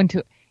could go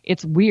into...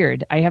 It's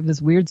weird. I have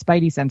this weird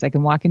spidey sense. I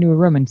can walk into a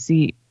room and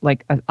see,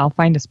 like, I'll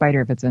find a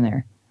spider if it's in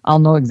there. I'll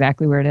know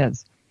exactly where it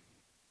is.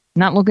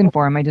 Not looking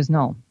for them, I just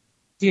know.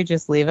 Do you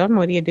just leave them?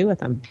 What do you do with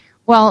them?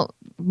 Well,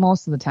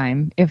 most of the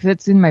time. If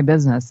it's in my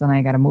business, then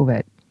I got to move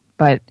it.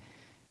 But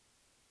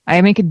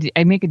I make a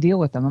deal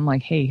with them. I'm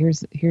like, hey,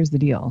 here's the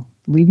deal.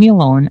 Leave me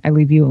alone. I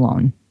leave you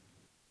alone.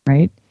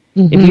 Right?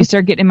 If you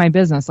start getting in my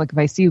business, like if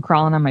I see you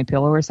crawling on my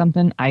pillow or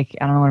something, I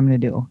don't know what I'm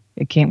going to do.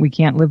 We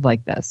can't live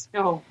like this.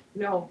 No.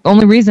 The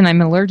only reason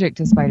I'm allergic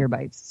to spider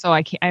bites, so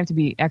I have to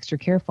be extra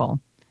careful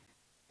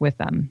with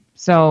them.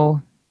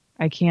 So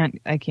I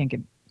want to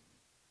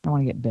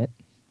get bit.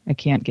 I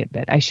can't get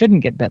bit. I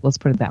shouldn't get bit. Let's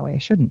put it that way. I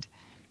shouldn't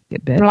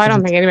get bit. Well, I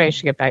don't think anybody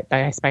should get bit by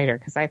a spider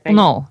because I think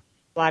a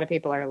lot of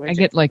people are allergic. I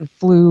get like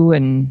flu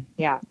and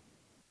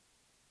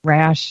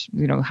rash,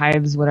 you know,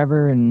 hives,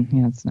 whatever,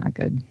 and it's not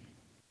good.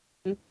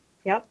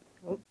 Yep.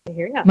 Oh, I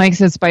hear you. Mike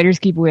says spiders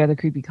keep away other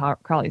creepy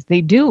crawlies.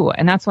 They do,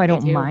 and that's why I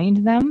don't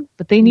mind them,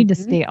 but they need to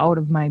stay out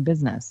of my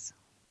business.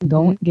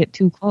 Don't get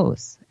too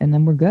close, and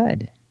then we're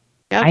good.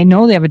 Yep. I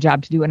know they have a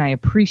job to do, and I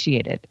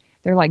appreciate it.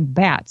 They're like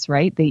bats,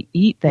 right? They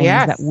eat things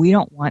that we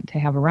don't want to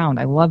have around.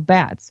 I love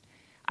bats.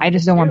 I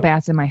just don't want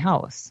bats in my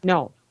house.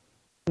 No.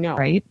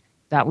 Right?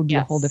 That would be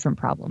a whole different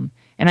problem.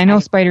 And I know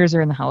spiders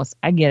are in the house.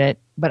 I get it,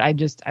 but I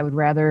would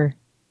rather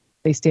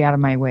they stay out of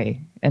my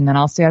way, and then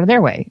I'll stay out of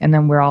their way, and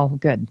then we're all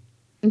good.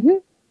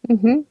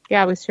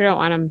 Yeah, we sure don't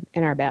want them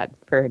in our bed,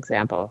 for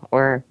example,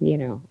 or, you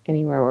know,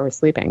 anywhere where we're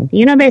sleeping.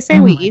 You know, they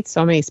say we eat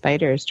so many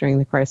spiders during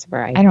the course of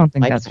our life. I don't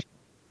think that's...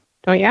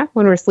 Don't you?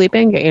 When we're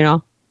sleeping, you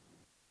know,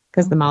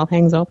 because the mouth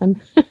hangs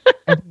open.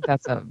 I think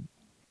that's a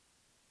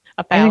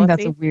fallacy. I think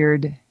that's a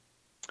weird,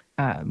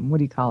 what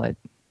do you call it?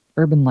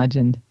 Urban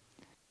legend.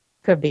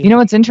 Could be. You know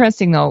what's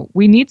interesting, though?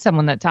 We need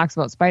someone that talks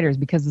about spiders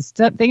because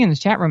the thing in the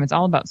chat room, it's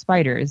all about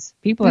spiders.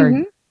 People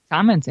are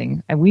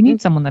commenting, and we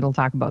need someone that'll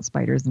talk about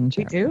spiders in the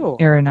chat. We do.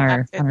 Here on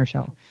our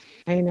show.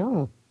 I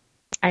know.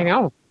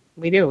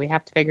 We do. We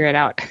have to figure it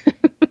out.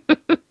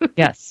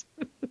 Yes.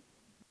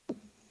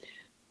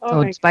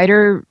 So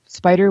spider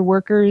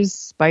workers,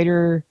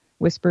 spider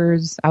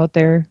whisperers out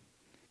there,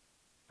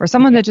 or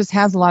someone that just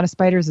has a lot of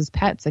spiders as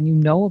pets, and you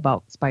know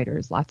about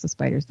spiders, lots of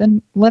spiders,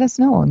 then let us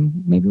know,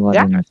 and maybe we'll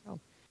have them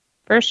ourselves.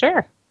 For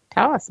sure.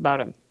 Tell us about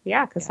them.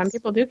 Yeah, because some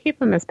people do keep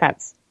them as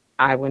pets.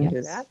 I wouldn't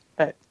do that,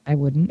 but I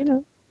wouldn't. You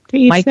know,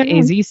 Mike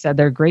AZ said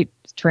they're great.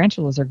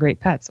 Tarantulas are great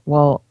pets.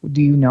 Well,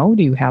 do you know?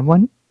 Do you have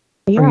one?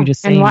 Yeah. Or are you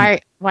just saying?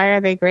 And why are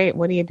they great?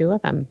 What do you do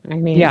with them? I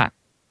mean,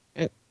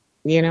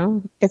 you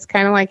know, it's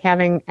kind of like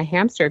having a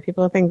hamster.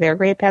 People think they're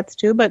great pets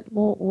too, but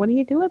what do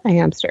you do with a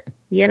hamster?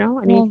 You know,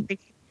 I mean,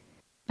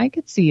 I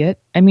could see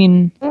it. I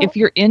mean, if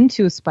you're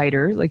into a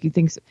spider, like you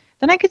think,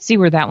 then I could see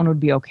where that one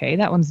would be okay.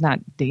 That one's not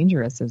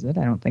dangerous, is it?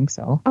 I don't think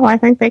so. Oh, I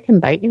think they can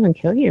bite you and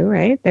kill you,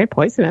 right? They're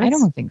poisonous. I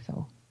don't think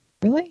so.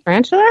 Really?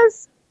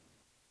 Tarantulas?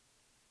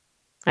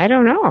 I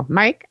don't know.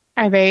 Mike,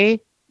 are they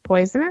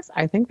poisonous?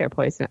 I think they're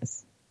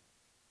poisonous.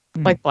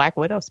 Like black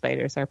widow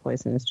spiders are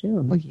poisonous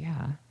too. Well,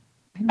 yeah.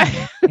 I don't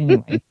know.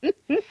 Anyway,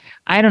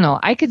 I don't know.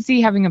 I could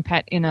see having a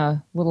pet in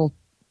a little,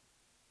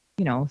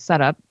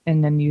 setup,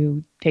 and then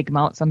you take them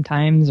out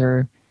sometimes,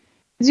 or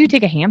as you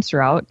take a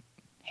hamster out,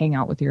 hang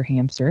out with your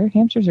hamster.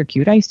 Hamsters are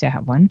cute. I used to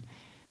have one.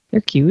 They're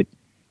cute.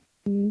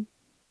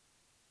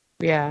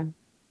 Yeah.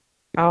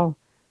 Oh,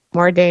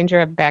 more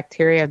danger of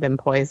bacteria than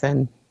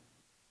poison.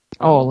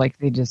 Oh, like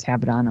they just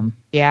have it on them.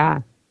 Yeah.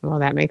 Well,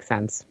 that makes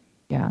sense.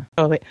 Yeah.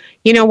 Totally.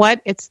 You know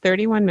what? It's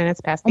 31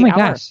 minutes past the hour. Oh, my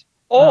gosh.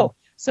 Oh, wow.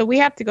 So we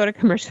have to go to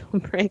commercial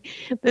break.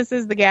 This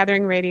is the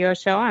Gathering Radio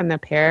Show on the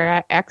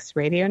Para X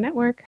Radio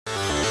Network.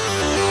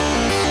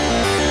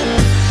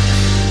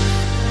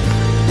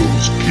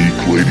 Those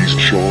geek ladies,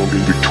 Sean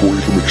and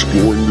Victoria from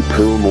Exploring the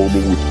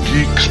Paranormal with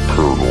Geeks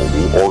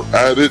Paranormal, are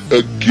at it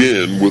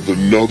again with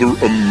another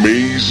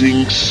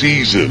amazing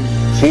season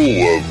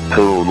full of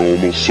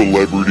paranormal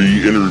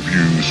celebrity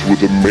interviews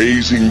with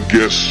amazing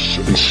guests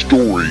and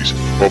stories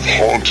of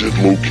haunted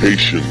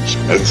locations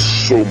and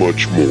so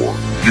much more.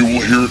 You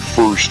will hear it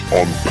first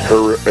on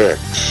Para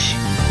X.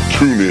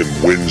 Tune in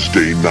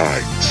Wednesday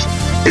nights,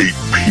 8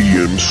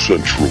 p.m.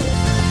 Central.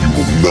 You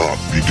will not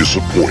be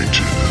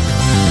disappointed.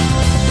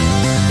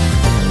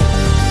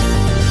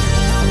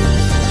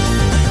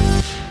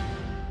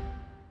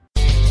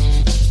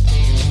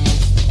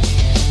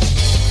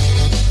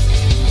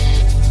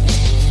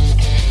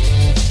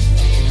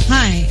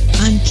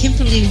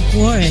 Kimberly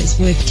Juarez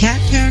with Cat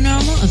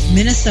Paranormal of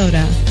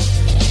Minnesota.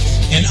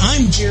 And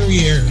I'm Jerry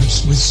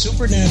Ayers with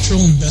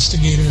Supernatural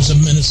Investigators of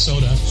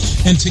Minnesota.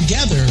 And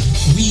together,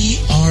 we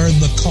are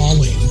The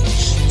Calling.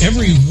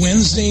 Every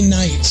Wednesday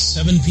night,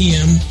 7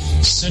 p.m.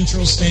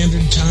 Central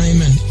Standard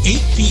Time and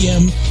 8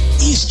 p.m.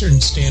 Eastern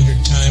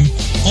Standard Time,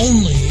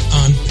 only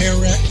on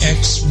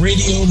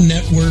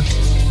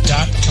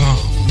ParaXRadioNetwork.com.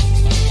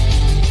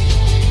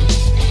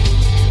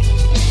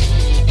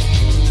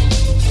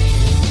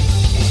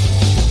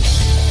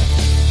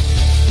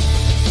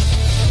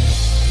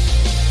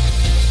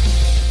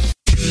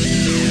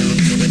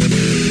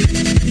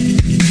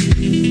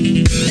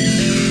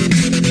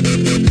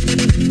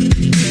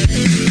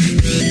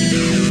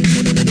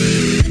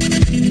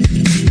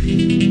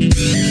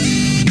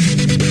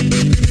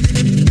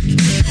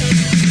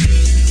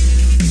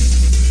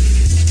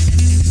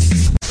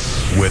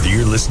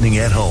 Listening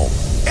at home,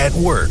 at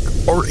work,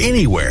 or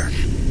anywhere.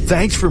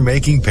 Thanks for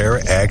making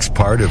Para X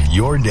part of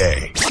your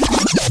day.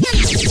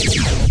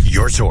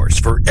 Your source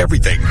for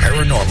everything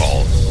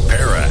paranormal.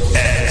 Para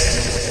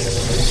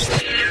X.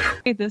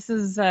 Hey, this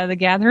is the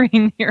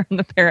Gathering here on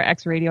the Para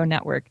X Radio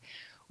Network.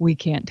 We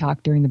can't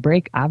talk during the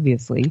break,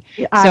 obviously.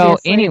 So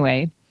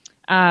anyway,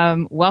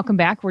 welcome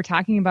back. We're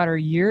talking about our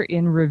year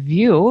in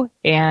review,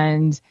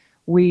 and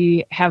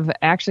we have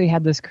actually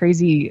had this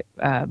crazy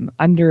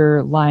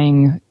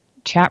underlying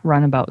chat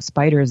run about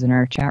spiders in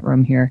our chat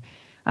room here.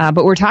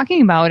 But we're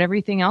talking about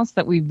everything else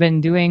that we've been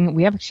doing.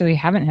 We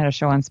haven't had a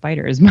show on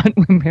spiders, but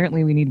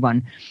apparently we need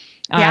one.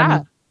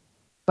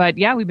 But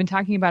yeah, we've been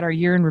talking about our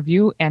year in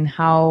review and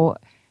how,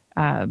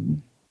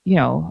 the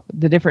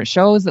different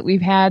shows that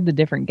we've had, the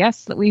different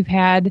guests that we've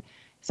had,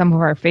 some of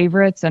our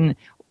favorites. And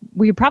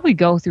we could probably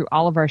go through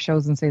all of our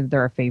shows and say that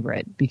they're our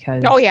favorite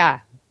because. Oh,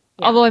 yeah.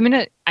 Although I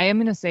am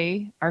gonna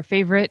say our top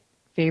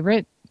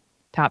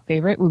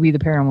favorite would be the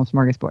Paranormal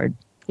Smorgasbord.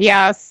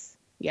 Yes.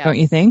 Don't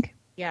you think?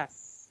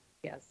 Yes.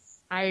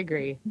 I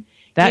agree.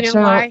 That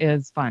show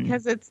is fun.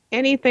 Because it's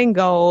anything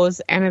goes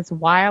and it's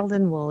wild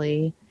and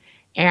woolly.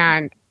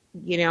 And,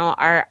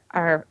 our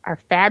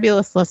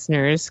fabulous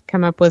listeners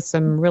come up with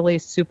some really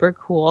super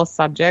cool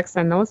subjects.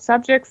 And those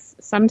subjects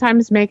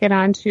sometimes make it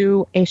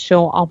onto a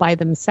show all by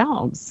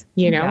themselves,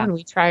 and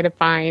we try to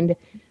find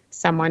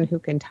someone who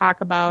can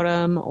talk about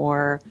them,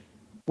 or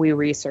we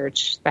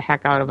research the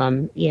heck out of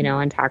them,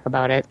 and talk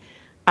about it.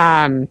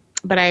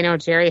 But I know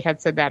Jerry had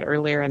said that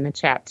earlier in the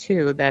chat,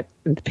 too, that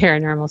the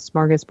Paranormal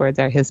Smorgasbords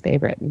are his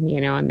favorite,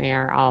 and they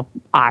are all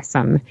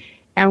awesome.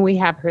 And we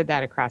have heard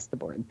that across the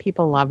board.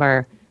 People love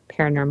our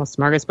Paranormal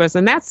Smorgasbords.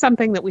 And that's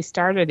something that we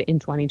started in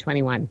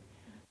 2021.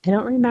 I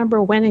don't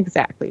remember when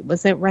exactly.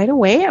 Was it right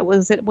away? I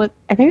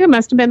think it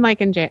must have been like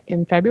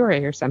in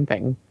February or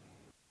something.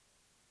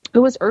 It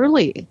was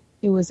early.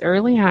 It was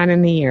early on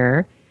in the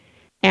year.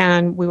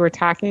 And we were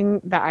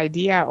talking the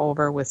idea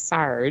over with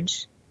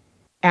Sarge.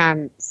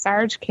 And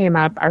Sarge came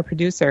up, our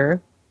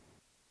producer,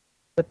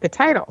 with the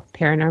title,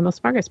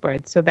 Paranormal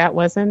Smorgasbord. So that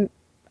wasn't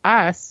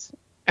us.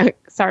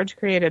 Sarge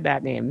created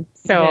that name.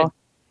 So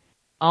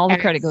all the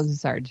credit goes to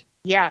Sarge.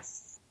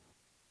 Yes.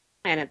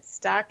 And it's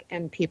stuck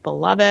and people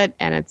love it.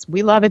 And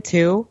we love it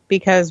too,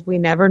 because we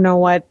never know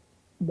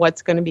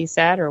what's going to be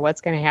said or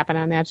what's going to happen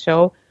on that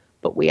show.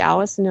 But we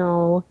always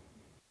know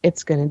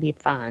it's going to be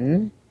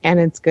fun and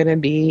it's going to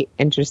be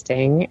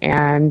interesting.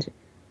 And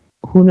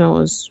who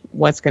knows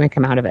what's going to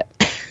come out of it.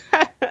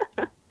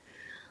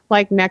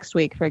 Like next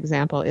week, for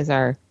example, is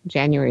our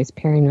January's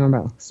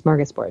Paranormal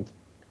Smorgasbord.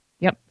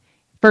 Yep.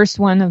 First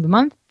one of the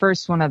month,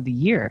 first one of the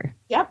year.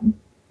 Yep.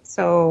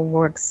 So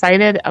we're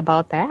excited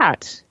about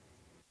that.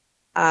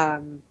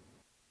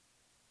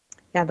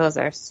 Yeah, those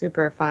are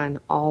super fun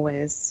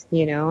always,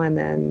 and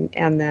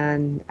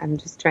then I'm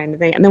just trying to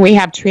think. And then we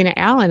have Triana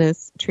Allen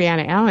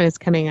is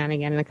coming on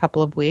again in a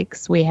couple of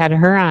weeks. We had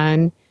her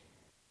on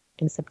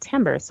in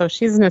September. So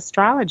she's an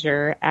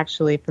astrologer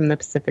actually from the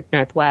Pacific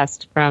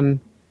Northwest, from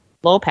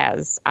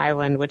Lopez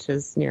Island, which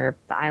is near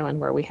the island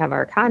where we have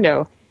our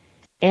condo.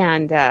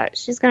 And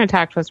she's going to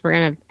talk to us. We're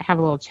going to have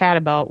a little chat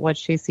about what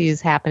she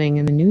sees happening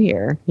in the new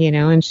year,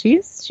 and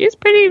she's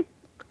pretty,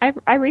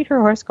 I read her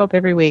horoscope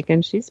every week,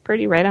 and she's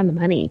pretty right on the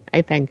money,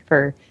 I think,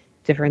 for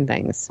different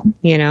things,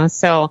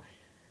 So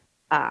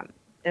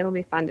it'll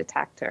be fun to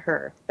talk to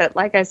her. But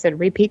like I said,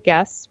 repeat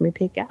guests.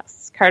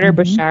 Carter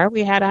Bouchard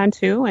we had on,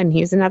 too, and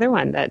he's another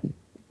one that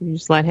you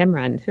just let him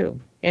run, too.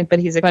 But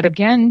he's a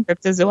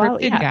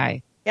cryptozoologist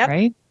guy, yep.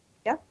 Right?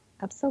 Yep,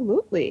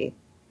 absolutely.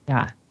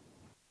 Yeah.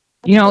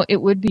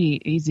 It would be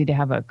easy to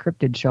have a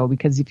cryptid show,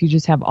 because if you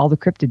just have all the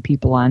cryptid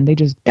people on, they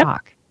just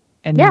talk,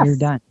 and then you're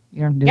done.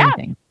 You don't do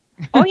anything.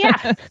 Oh,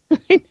 yeah.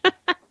 You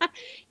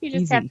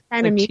just Easy. have to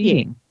kind of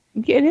cheating.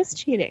 It is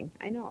cheating.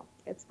 I know.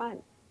 It's fun.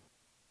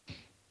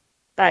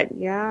 But,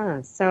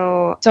 yeah,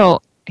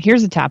 so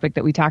here's a topic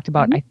that we talked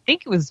about. I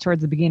think it was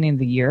towards the beginning of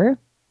the year,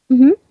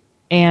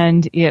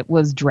 and it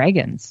was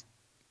dragons.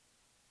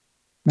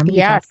 Remember we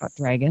talked about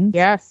dragons?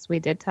 Yes, we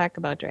did talk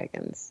about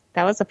dragons.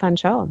 That was a fun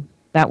show.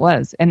 That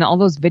was. And all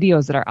those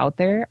videos that are out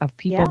there of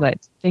people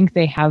that think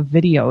they have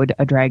videoed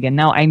a dragon.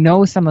 Now, I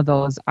know some of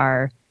those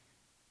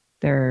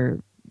they're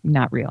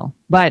not real.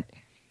 But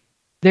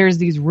there's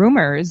these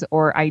rumors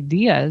or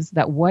ideas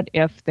that what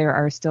if there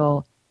are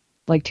still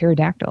like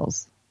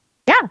pterodactyls?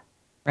 Yeah.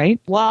 Right?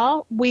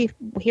 Well, we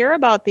hear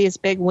about these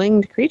big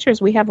winged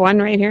creatures. We have one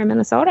right here in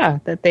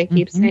Minnesota that they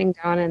keep saying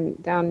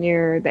down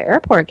near the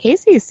airport.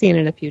 Casey's seen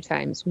it a few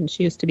times when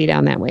she used to be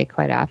down that way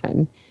quite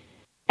often.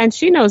 And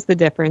she knows the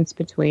difference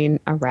between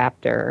a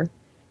raptor.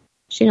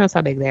 She knows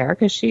how big they are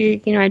because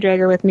I drag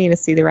her with me to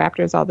see the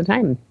raptors all the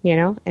time,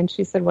 And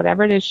she said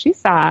whatever it is she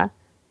saw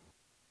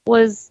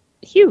was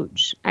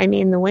huge. I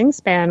mean, the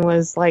wingspan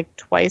was like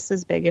twice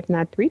as big, if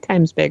not 3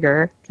 times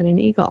bigger than an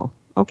eagle.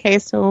 Okay,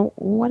 so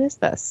what is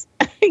this?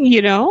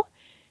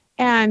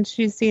 And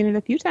she's seen it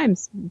a few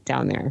times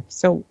down there.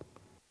 So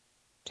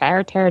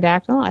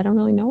pterodactyl, I don't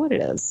really know what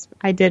it is.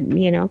 I did,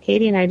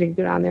 Katie and I did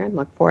go down there and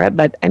look for it,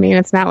 but I mean,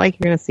 it's not like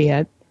you're going to see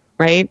it,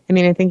 right? I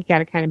mean, I think you got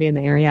to kind of be in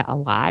the area a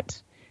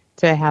lot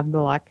to have the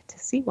luck to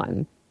see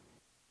one.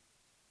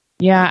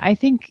 Yeah, I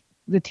think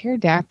the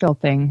pterodactyl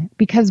thing,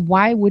 because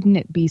why wouldn't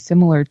it be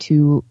similar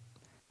to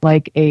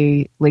like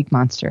a lake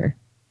monster?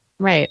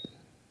 Right.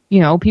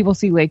 People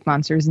see lake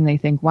monsters and they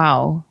think,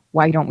 wow,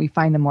 why don't we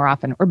find them more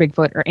often? Or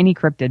Bigfoot or any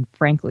cryptid,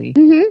 frankly.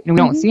 We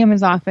don't see them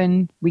as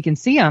often. We can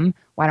see them.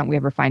 Why don't we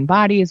ever find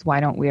bodies? Why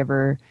don't we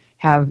ever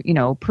have,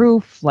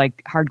 proof,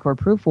 like hardcore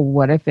proof? Well,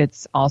 what if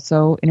it's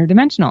also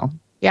interdimensional?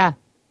 Yeah.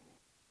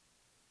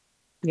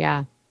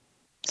 Yeah.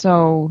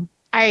 So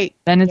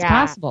then it's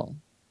possible.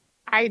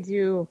 I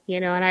do,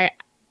 and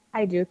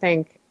I do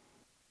think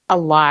a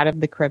lot of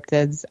the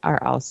cryptids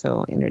are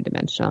also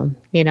interdimensional.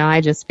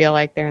 I just feel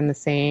like they're in the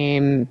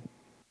same,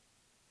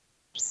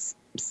 as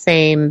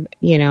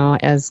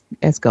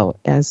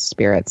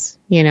spirits.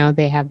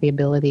 They have the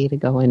ability to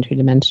go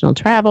interdimensional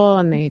travel,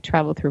 and they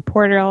travel through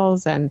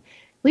portals, and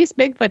at least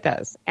Bigfoot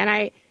does.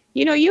 And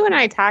you and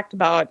I talked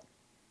about,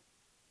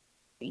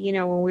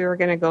 when we were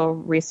going to go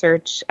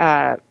research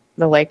the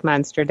lake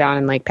monster down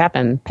in Lake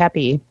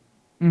Pepe.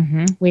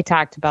 We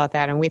talked about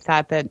that, and we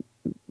thought that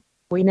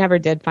we never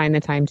did find the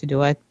time to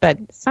do it, but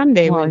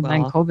someday we will. And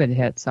then COVID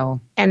hit,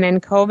 And then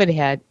COVID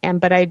hit,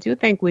 but I do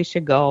think we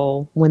should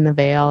go when the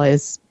veil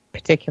is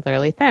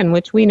particularly thin,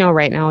 which we know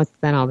right now it's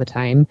thin all the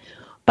time.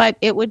 But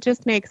it would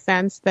just make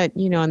sense that,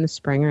 in the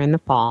spring or in the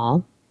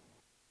fall,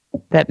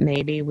 that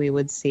maybe we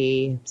would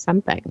see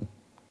something,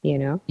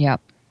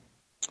 Yep.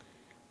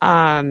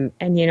 And,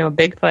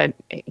 Bigfoot,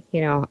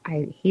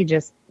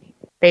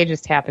 they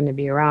just happen to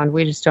be around.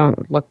 We just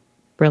don't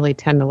really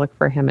tend to look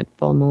for him at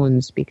full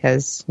moons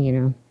because,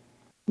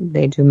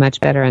 they do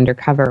much better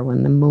undercover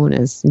when the moon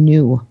is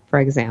new, for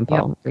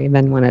example, or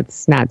even when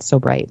it's not so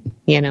bright,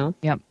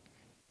 Yep.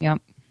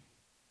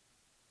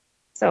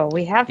 So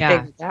we have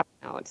figured that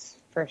out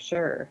for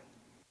sure.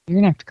 You're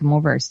going to have to come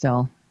over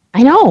still.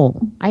 I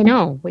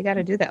know. We got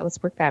to do that.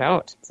 Let's work that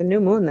out. It's a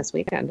new moon this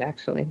weekend,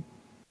 actually.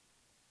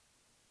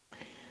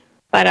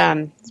 But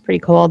it's pretty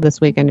cold this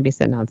weekend to be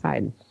sitting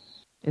outside.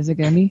 Is it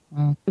going to be?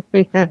 Oh.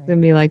 It's going to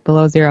be like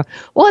below zero.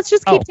 Well, let's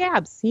just keep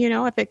tabs.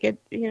 If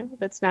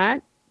if it's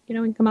not, we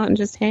can come out and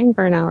just hang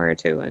for an hour or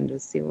two and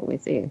just see what we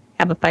see.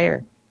 Have a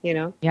fire,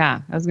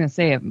 Yeah, I was going to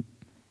say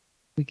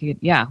we could.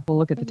 Yeah, we'll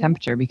look at the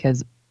temperature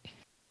because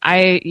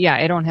I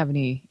don't have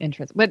any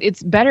interest. But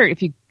it's better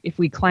if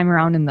we climb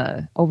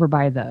around over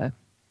by the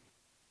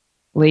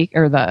lake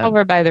or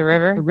over by the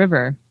river. The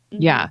river.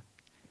 Yeah.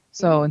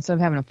 So instead of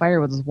having a fire,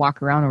 we'll just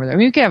walk around over there. I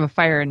mean, we could have a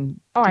fire and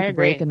take a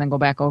break and then go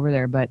back over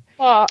there. But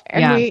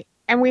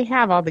we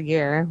have all the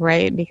gear,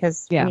 right?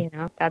 Because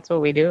that's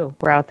what we do.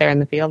 We're out there in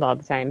the field all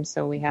the time,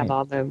 so we have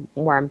all the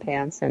warm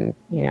pants and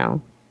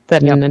the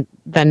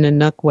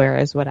Nanook wear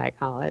is what I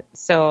call it.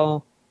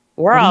 So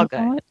we're all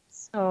good.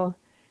 So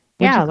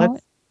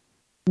let's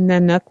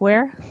Nanook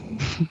wear.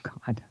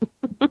 God.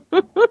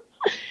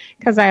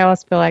 Because I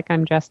always feel like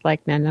I'm dressed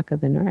like Nanook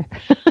of the North.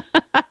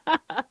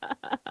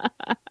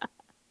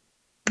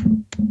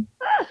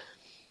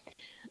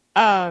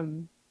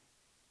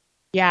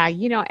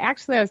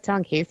 Actually I was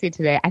telling Casey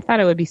today, I thought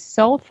it would be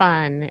so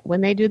fun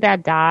when they do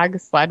that dog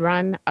sled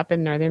run up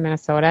in northern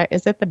Minnesota.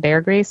 Is it the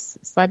Bear Grace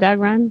sled dog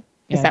run?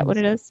 Is that what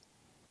it is?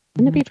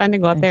 Wouldn't it be fun to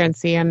go up there and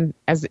see them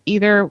as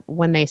either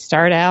when they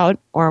start out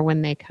or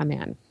when they come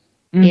in?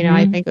 Mm-hmm.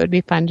 I think it would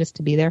be fun just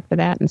to be there for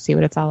that and see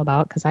what it's all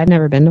about, because I've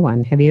never been to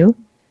one. Have you?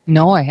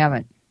 No, I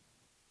haven't.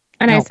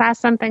 And I saw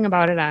something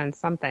about it on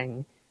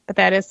something, but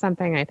that is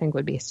something I think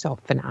would be so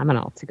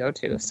phenomenal to go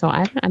to. So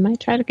I might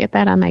try to get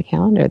that on my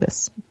calendar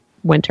this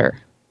winter,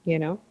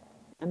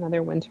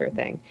 another winter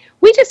thing.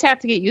 We just have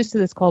to get used to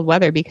this cold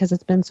weather because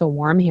it's been so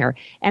warm here,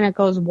 and it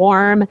goes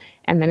warm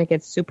and then it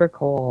gets super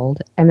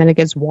cold and then it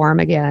gets warm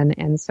again.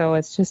 And so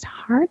it's just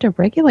hard to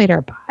regulate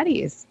our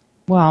bodies.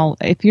 Well,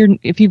 if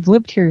you've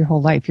lived here your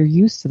whole life, you're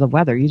used to the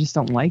weather. You just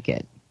don't like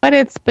it.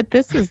 But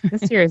this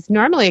year is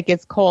normally it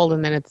gets cold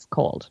and then it's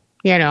cold,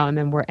 and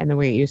then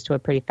we get used to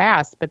it pretty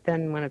fast. But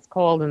then when it's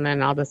cold and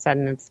then all of a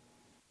sudden it's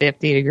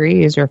 50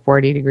 degrees or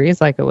 40 degrees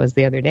like it was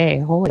the other day.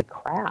 Holy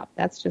crap.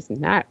 That's just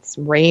nuts.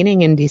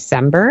 Raining in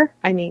December.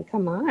 I mean,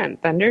 come on.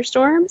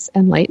 Thunderstorms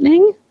and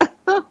lightning.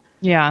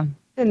 Yeah.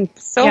 And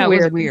so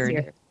weird. It was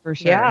weird for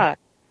sure. Yeah.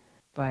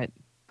 But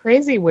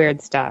crazy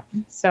weird stuff.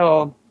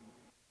 So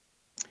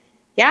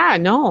I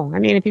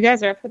mean, if you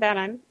guys are up for that,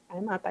 I'm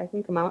up. I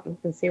can come out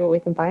and can see what we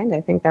can find.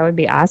 I think that would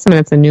be awesome. And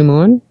it's a new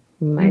moon.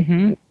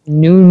 New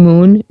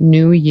moon,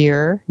 new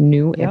year,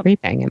 new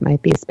everything. It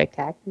might be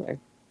spectacular.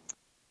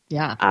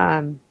 Yeah,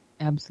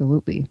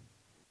 absolutely.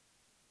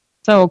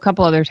 So a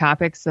couple other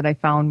topics that I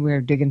found we were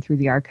digging through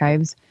the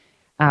archives.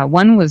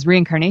 One was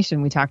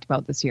reincarnation we talked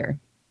about this year.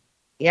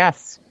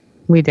 Yes,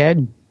 we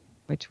did.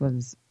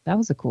 That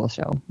was a cool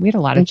show. We had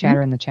a lot of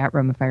chatter in the chat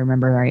room, if I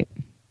remember right.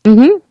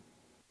 Mm-hmm.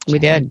 We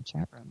did.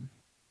 Chat room.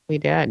 We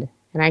did.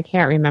 And I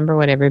can't remember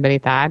what everybody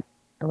thought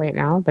right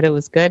now, but it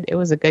was good. It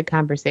was a good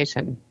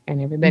conversation,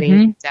 and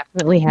everybody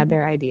definitely had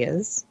their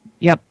ideas.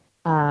 Yep.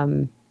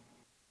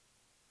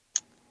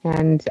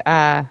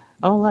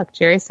 Look,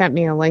 Jerry sent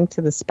me a link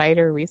to the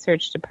Spider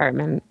Research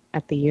Department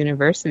at the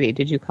university.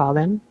 Did you call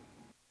them?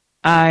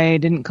 I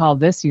didn't call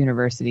this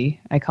university.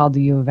 I called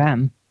the U of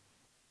M.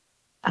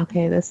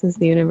 Okay, this is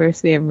the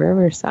University of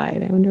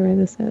Riverside. I wonder where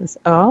this is.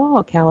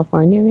 Oh,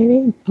 California,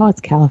 maybe? Oh, it's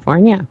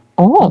California.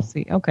 Oh. I'll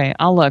see. Okay,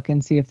 I'll look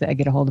and see if I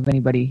get a hold of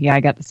anybody. Yeah, I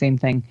got the same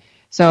thing.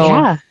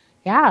 So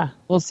yeah.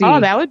 We'll see.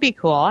 Oh, that would be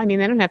cool. I mean,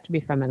 they don't have to be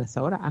from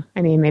Minnesota.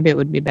 I mean, maybe it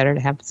would be better to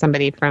have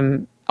somebody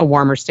from a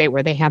warmer state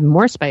where they have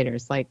more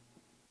spiders, like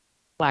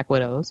black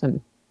widows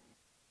and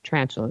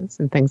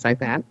tarantulas and things like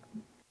that.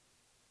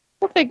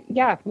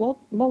 We'll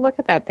look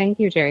at that.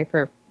 Thank you, Jerry,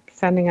 for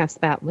sending us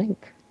that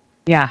link.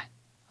 Yeah,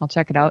 I'll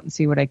check it out and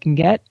see what I can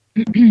get.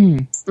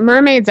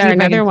 Mermaids are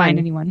another one. Find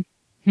anyone?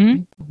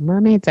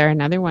 Mermaids are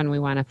another one we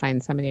want to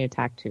find somebody to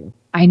talk to.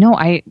 I know.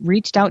 I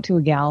reached out to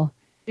a gal.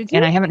 Did you?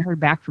 And I haven't heard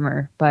back from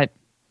her, but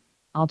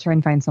I'll try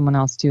and find someone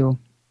else too.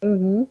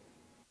 Mm-hmm.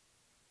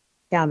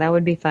 Yeah, that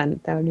would be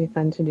fun. That would be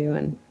fun to do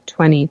in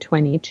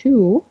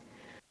 2022.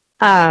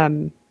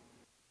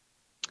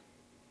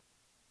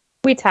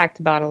 We talked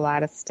about a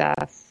lot of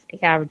stuff.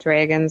 Yeah,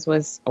 dragons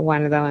was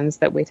one of the ones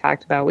that we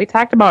talked about. We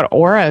talked about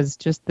auras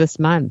just this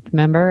month,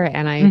 remember?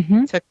 And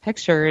I took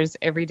pictures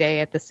every day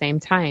at the same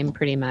time,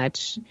 pretty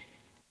much,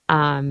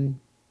 and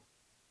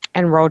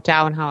wrote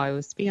down how I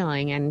was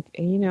feeling. And,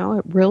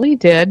 it really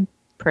did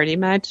pretty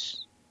much.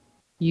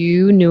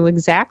 You knew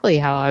exactly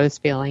how I was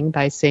feeling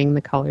by seeing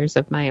the colors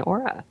of my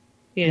aura,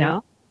 you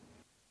know?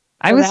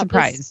 I was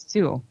surprised,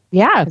 too.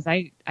 Yeah. Because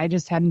I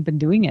just hadn't been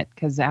doing it.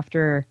 Because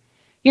after,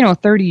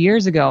 30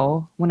 years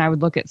ago, when I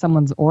would look at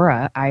someone's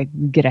aura, I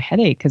would get a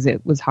headache because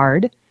it was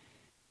hard.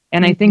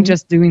 And I think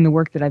just doing the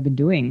work that I've been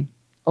doing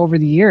over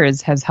the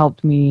years has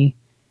helped me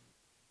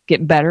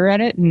get better at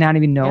it and not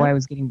even know I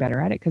was getting better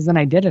at it. Because then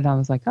I did it. And I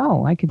was like,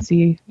 oh, I could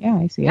see. Yeah,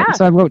 I see it.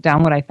 So I wrote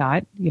down what I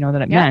thought,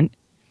 that it meant.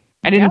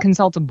 I didn't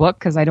consult a book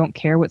because I don't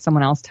care what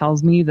someone else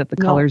tells me that the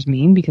colors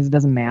mean, because it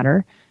doesn't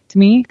matter to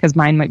me because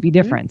mine might be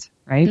different,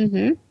 right?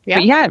 Mm-hmm. Yeah.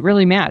 But it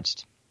really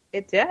matched.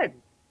 It did.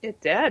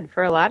 It did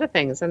for a lot of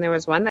things. And there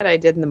was one that I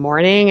did in the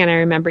morning, and I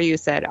remember you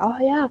said, oh,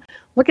 yeah,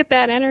 look at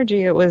that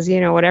energy. It was,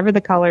 whatever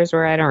the colors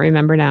were, I don't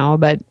remember now,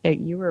 but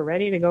you were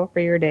ready to go for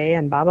your day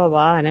and blah, blah,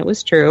 blah. And it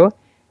was true.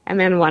 And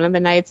then one of the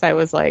nights I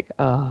was like,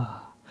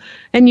 oh,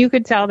 and you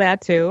could tell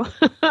that too.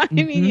 I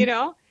mean,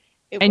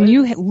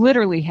 you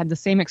literally had the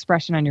same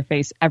expression on your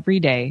face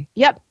every day.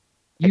 Yep.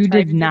 You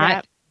did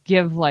not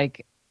give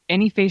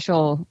any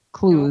facial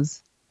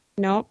clues.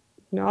 Nope.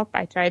 Nope.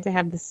 I tried to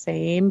have the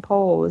same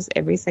pose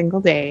every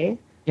single day.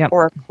 Yep.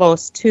 Or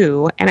close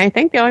to. And I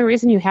think the only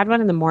reason you had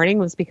one in the morning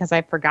was because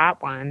I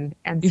forgot one.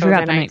 And so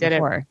then I did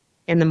it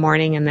in the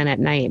morning and then at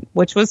night,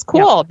 which was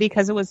cool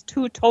because it was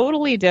two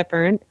totally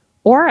different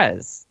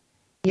auras,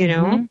 you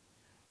know?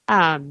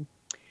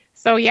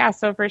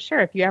 So for sure,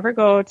 if you ever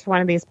go to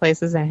one of these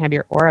places and have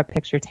your aura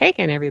picture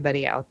taken,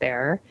 everybody out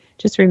there,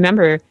 just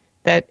remember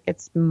that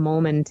it's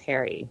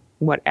momentary.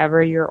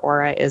 Whatever your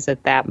aura is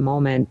at that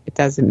moment, it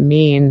doesn't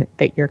mean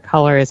that your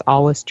color is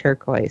always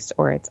turquoise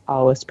or it's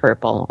always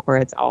purple or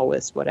it's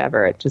always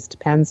whatever. It just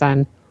depends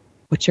on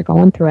what you're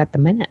going through at the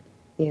minute,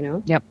 you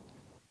know? Yep.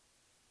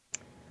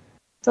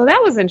 So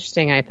that was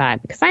interesting, I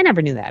thought, because I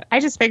never knew that. I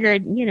just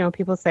figured, you know,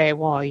 people say,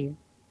 well, you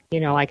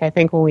know, like I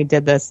think when we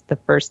did this the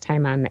first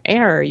time on the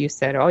air, you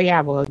said, oh,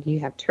 yeah, well, you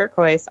have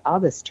turquoise,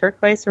 all this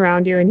turquoise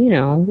around you. And, you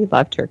know, we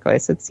love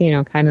turquoise. It's, you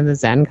know, kind of the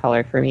Zen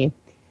color for me.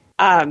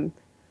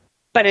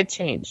 But it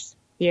changed,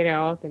 you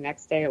know, the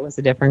next day it was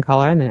a different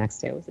color and the next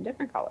day it was a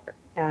different color.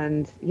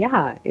 And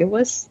yeah, it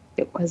was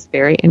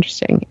very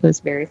interesting. It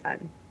was very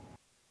fun.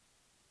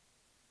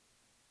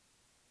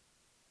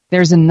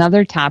 There's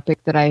another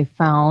topic that I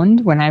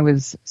found when I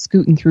was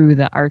scooting through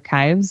the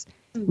archives.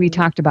 We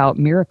talked about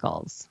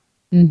miracles,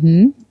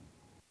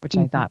 which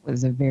I thought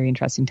was a very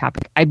interesting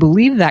topic. I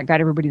believe that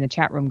got everybody in the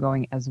chat room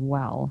going as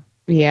well.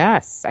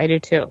 Yes, I do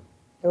too.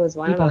 It was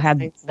one People of those had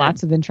things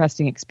lots of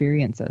interesting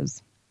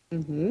experiences.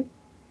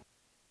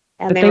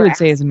 And that they would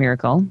say is a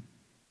miracle.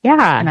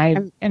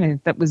 Yeah. And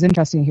that was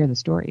interesting to hear the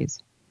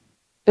stories.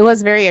 It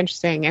was very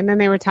interesting. And then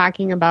they were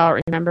talking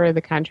about, remember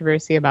the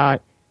controversy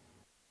about,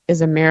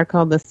 is a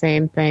miracle the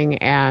same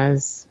thing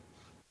as,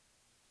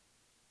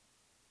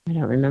 I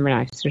don't remember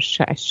now.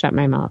 I shut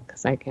my mouth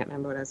because I can't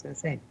remember what I was going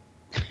to say.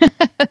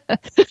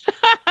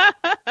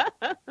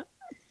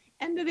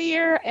 End of the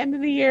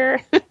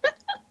year.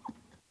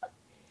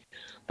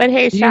 But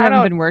hey, you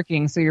haven't been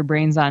working, so your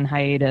brain's on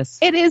hiatus.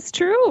 It is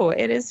true.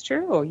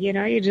 You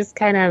know, you just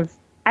kind of,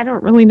 I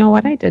don't really know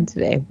what I did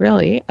today,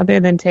 really, other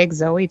than take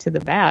Zoe to the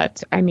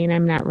vet. I mean,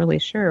 I'm not really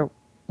sure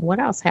what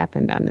else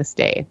happened on this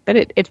day. But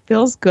it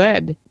feels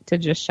good to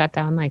just shut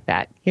down like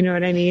that. You know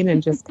what I mean?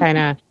 And just kind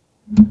of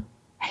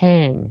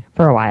hang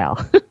for a while.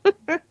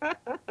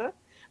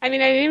 I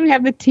mean, I didn't even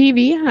have the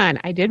TV on.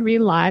 I did read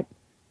a lot.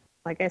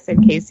 Like I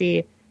said,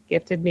 Casey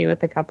gifted me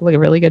with a couple of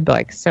really good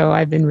books. So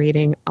I've been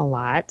reading a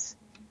lot.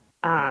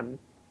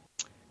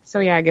 So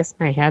yeah, I guess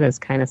my head is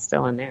kind of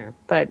still in there,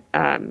 but,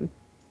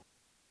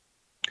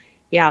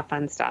 yeah,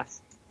 fun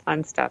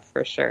stuff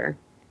for sure.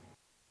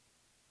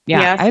 Yeah.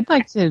 Yes.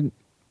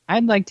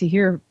 I'd like to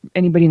hear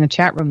anybody in the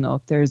chat room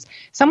though. If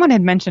someone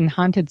had mentioned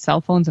haunted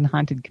cell phones and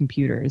haunted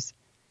computers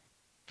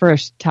for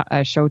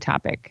a show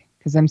topic,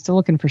 because I'm still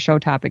looking for show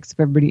topics.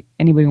 If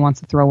anybody wants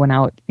to throw one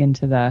out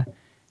into the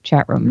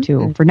chat room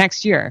too for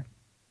next year.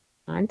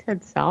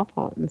 Haunted cell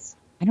phones.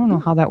 I don't know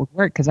how that would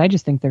work because I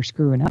just think they're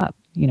screwing up.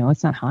 You know,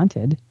 it's not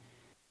haunted.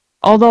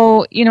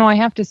 Although, you know, I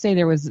have to say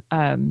there was,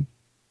 I don't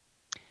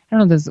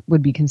know if this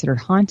would be considered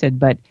haunted,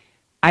 but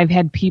I've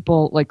had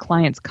people, like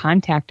clients,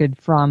 contacted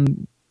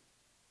from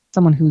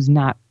someone who's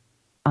not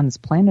on this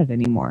planet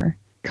anymore,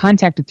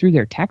 contacted through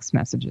their text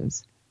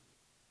messages.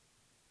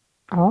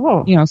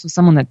 Oh. You know, so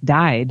someone that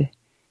died,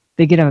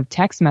 they get a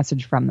text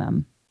message from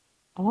them.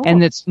 Oh.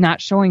 And it's not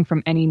showing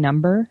from any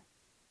number.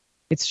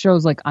 It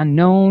shows like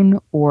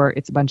unknown, or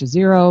it's a bunch of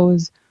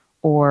zeros,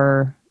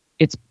 or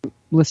it's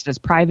listed as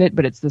private,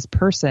 but it's this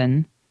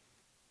person.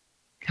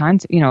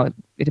 You know,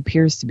 it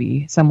appears to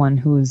be someone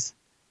who's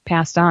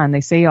passed on.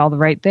 They say all the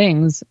right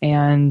things,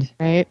 and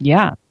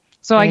yeah.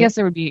 So I guess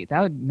that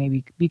would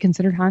maybe be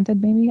considered haunted.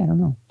 Maybe, I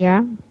don't know.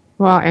 Yeah.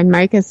 Well, and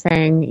Mike is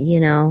saying, you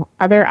know,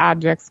 other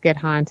objects get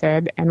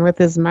haunted, and with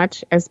as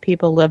much as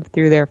people live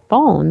through their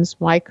phones,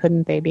 why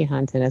couldn't they be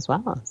haunted as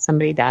well?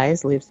 Somebody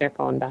dies, leaves their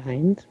phone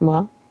behind.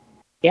 Well.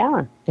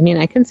 Yeah, I mean,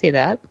 I can see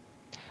that.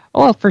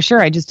 Oh, for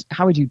sure.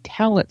 How would you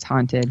tell it's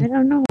haunted? I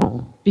don't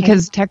know.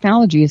 Because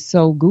technology is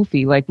so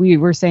goofy. Like we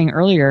were saying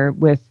earlier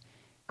with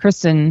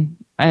Kristen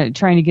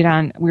trying to get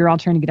on, we were all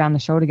trying to get on the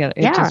show together.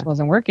 It just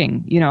wasn't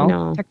working. You know,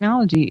 No.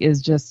 Technology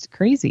is just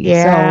crazy.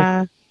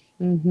 Yeah.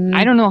 So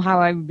I don't know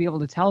how I would be able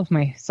to tell if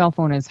my cell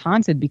phone is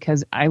haunted,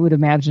 because I would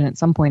imagine at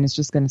some point it's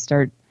just going to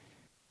start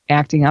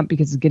acting up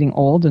because it's getting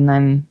old, and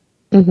then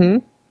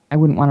I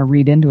wouldn't want to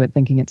read into it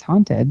thinking it's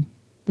haunted.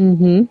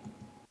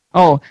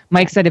 Oh,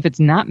 Mike said if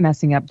it's not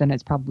messing up, then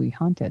it's probably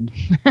haunted.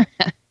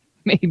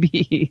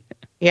 Maybe.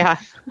 Yeah.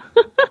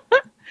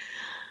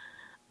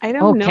 I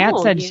don't know. Kat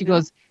said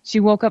she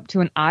woke up to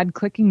an odd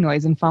clicking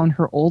noise and found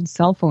her old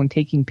cell phone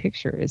taking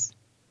pictures.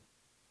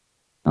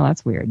 Oh,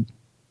 that's weird.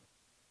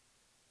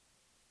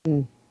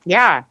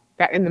 Yeah,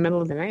 that in the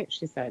middle of the night,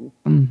 she said.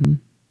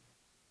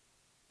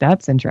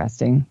 That's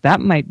interesting.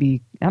 That might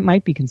be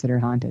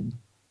considered haunted.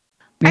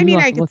 Maybe I mean,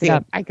 we'll I could see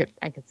it.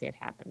 I could see it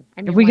happen.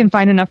 I mean, If we can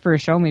find enough for a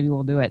show, maybe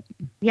we'll do it.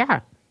 Yeah,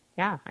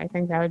 I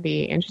think that would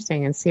be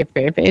interesting, and see if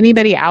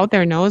anybody out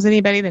there knows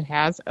anybody that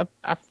has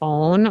a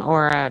phone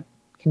or a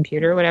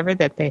computer or whatever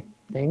that they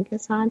think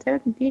is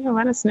haunted. You know,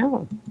 let us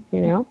know. You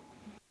know.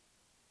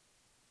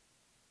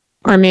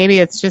 Or maybe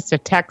it's just a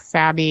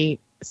tech-savvy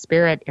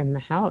spirit in the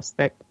house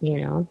that,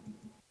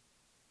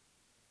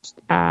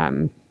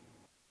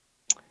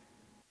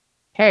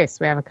 Okay, so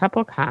we have a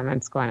couple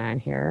comments going on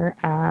here.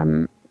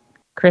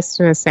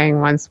 Kristen is saying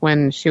once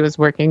when she was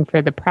working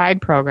for the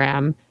Pride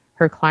program,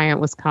 her client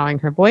was calling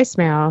her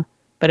voicemail,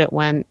 but it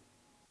went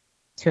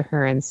to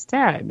her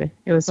instead.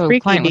 It was freaky. The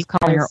client was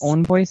calling her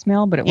own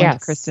voicemail, but it went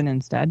to Kristen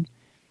instead.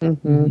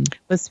 Mm-hmm. It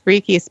was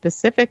freaky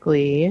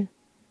specifically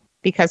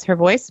because her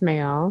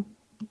voicemail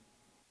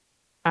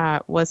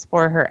was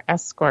for her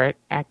escort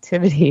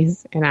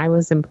activities, and I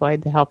was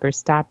employed to help her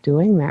stop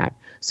doing that.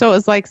 So it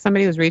was like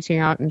somebody was reaching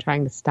out and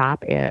trying to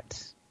stop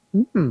it.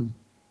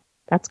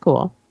 That's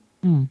cool.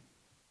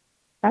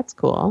 That's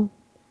cool.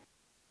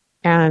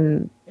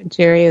 And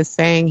Jerry is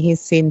saying he's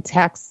seen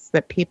texts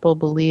that people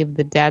believe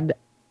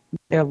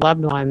their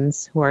loved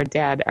ones who are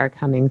dead are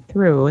coming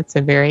through. It's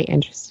a very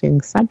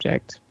interesting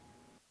subject.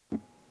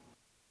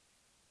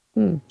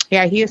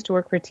 Yeah, he used to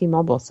work for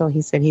T-Mobile, so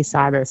he said he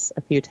saw this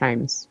a few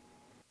times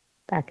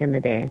back in the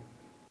day.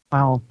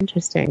 Wow.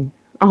 Interesting.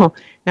 Oh,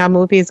 now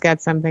Movie's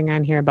got something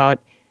on here about,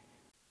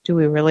 do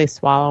we really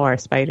swallow our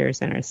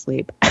spiders in our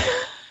sleep? I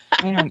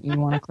don't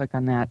even want to click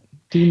on that.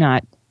 Do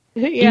not.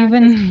 Yeah,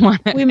 even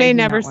want we may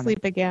never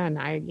sleep again.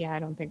 I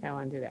don't think I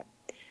want to do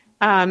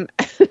that.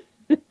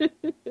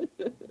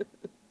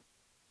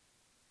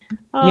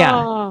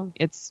 Yeah,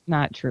 it's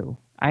not true.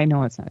 I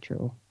know it's not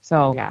true.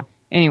 So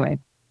anyway.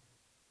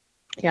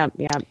 Yeah.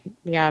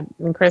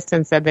 And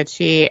Kristen said that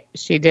she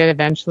did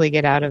eventually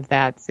get out of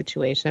that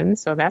situation,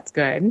 so that's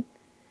good.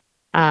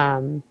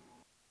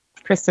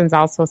 Kristen's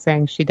also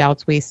saying she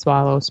doubts we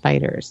swallow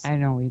spiders. I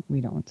know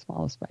we don't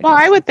swallow spiders. Well,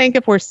 I would think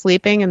if we're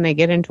sleeping and they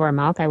get into our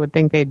mouth, I would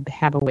think they'd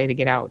have a way to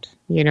get out.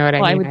 You know what I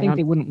mean? I would think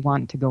they wouldn't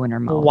want to go in our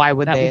mouth. Why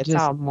would they? It's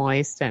all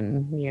moist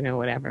and,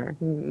 whatever.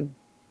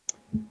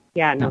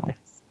 Yeah, no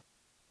thanks.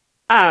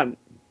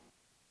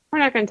 We're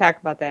not going to talk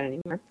about that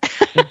anymore.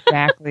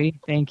 Exactly.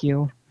 Thank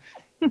you.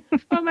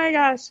 Oh, my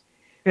gosh.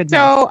 Good.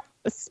 So,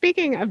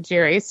 speaking of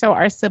Jerry, so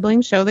our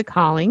sibling show, The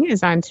Calling,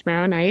 is on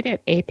tomorrow night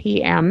at 8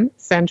 p.m.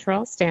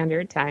 Central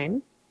Standard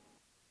Time.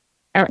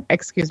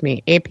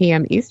 8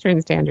 p.m.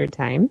 Eastern Standard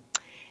Time.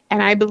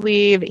 And I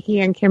believe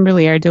he and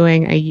Kimberly are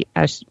doing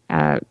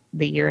the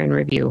year in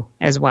review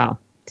as well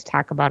to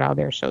talk about all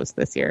their shows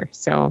this year.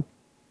 So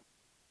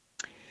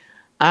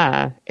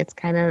it's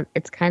kind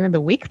of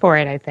the week for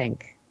it, I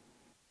think.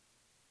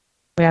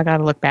 We all got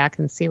to look back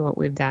and see what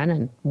we've done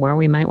and where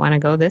we might want to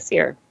go this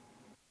year.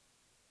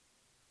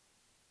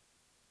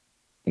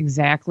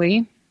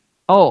 Exactly.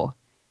 Oh,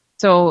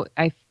 so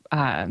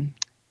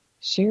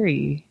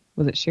Sherry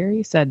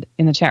said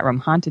in the chat room,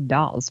 haunted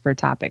dolls for a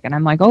topic. And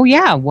I'm like, oh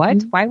yeah, what?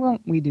 Mm-hmm. Why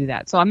won't we do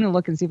that? So I'm going to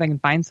look and see if I can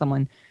find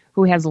someone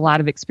who has a lot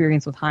of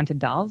experience with haunted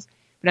dolls.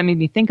 But that made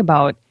me think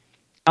about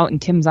out in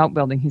Tim's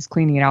outbuilding. He's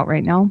cleaning it out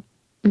right now.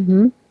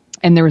 Mm-hmm.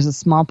 And there was a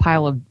small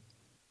pile of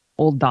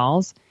old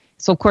dolls.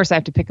 So of course I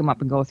have to pick them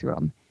up and go through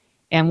them.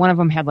 And one of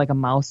them had like a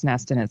mouse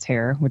nest in its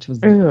hair, which was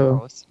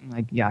gross. I'm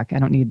like, yuck, I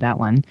don't need that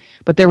one.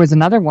 But there was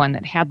another one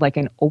that had like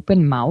an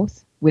open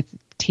mouth with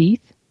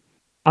teeth.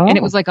 Oh. And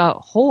it was like a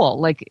hole.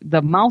 Like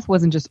the mouth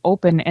wasn't just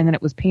open and then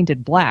it was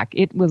painted black.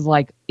 It was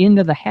like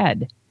into the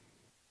head.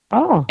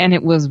 Oh. And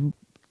it was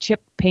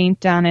chipped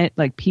paint on it,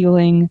 like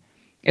peeling.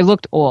 It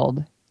looked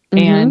old. Mm-hmm.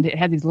 And it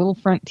had these little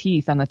front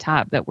teeth on the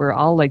top that were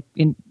all like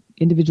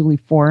individually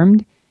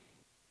formed.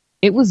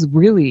 It was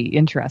really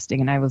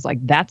interesting, and I was like,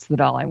 that's the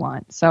doll I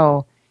want.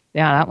 So,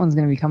 yeah, that one's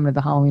going to be coming to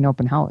the Halloween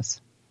open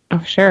house.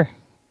 Oh, sure.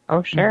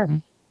 Mm-hmm.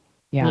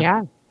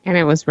 Yeah. And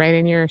it was right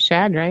in your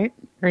shed, right?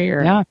 Or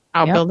your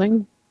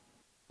outbuilding?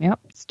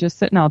 Yep. It's just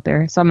sitting out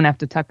there. So I'm going to have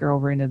to tuck her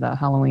over into the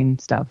Halloween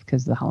stuff,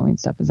 because the Halloween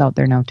stuff is out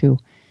there now, too.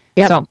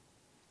 Yep. So,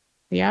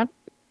 yep.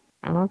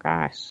 Oh,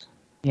 gosh.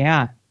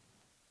 Yeah.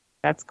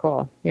 That's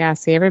cool. Yeah,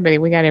 see,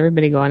 we got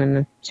everybody going in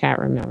the chat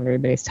room now.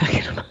 Everybody's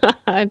talking about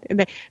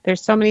it.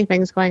 There's so many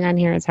things going on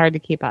here, it's hard to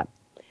keep up.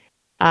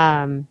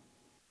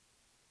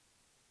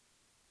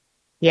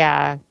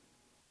 Yeah,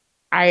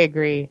 I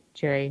agree,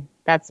 Jerry.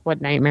 That's what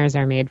nightmares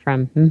are made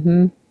from.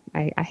 Mm-hmm.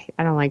 I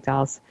don't like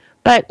dolls.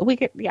 But I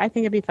think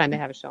it'd be fun to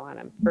have a show on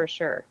them, for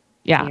sure.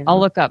 Yeah,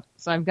 I'll look up.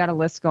 So I've got a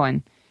list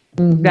going.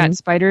 Mm-hmm. We've got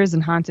spiders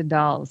and haunted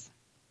dolls.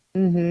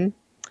 Mm-hmm.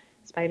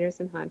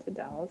 Spiders and haunted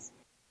dolls.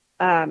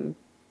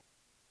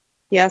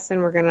 Yes,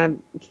 and we're going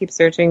to keep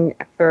searching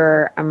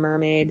for a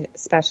mermaid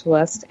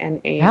specialist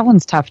and That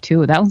one's tough,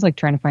 too. That one's like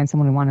trying to find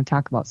someone who want to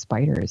talk about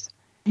spiders.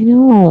 I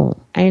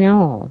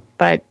know.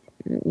 But,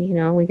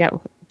 we got...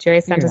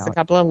 Jerry sent us a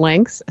couple of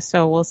links,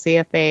 so we'll see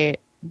if they,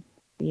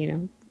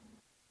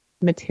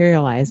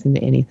 materialize into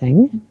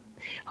anything.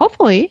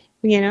 Hopefully,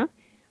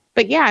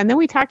 But, yeah, and then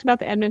we talked about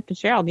the Edmund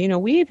Fitzgerald.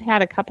 We've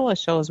had a couple of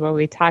shows where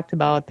we talked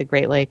about the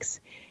Great Lakes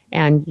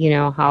and,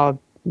 how...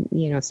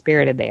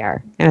 spirited they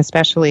are, and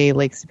especially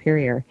Lake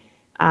Superior.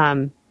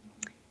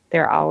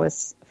 They're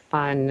always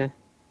fun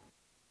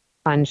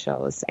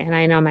shows. And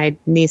I know my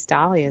niece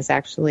Dolly is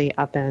actually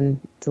up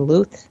in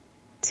Duluth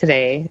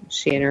today.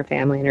 She and her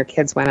family and her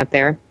kids went up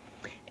there.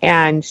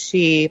 And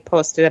she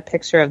posted a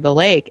picture of the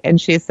lake, and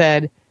she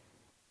said,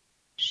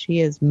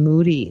 she is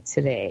moody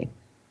today.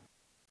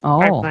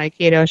 Oh. I'm like,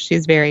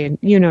 she's very,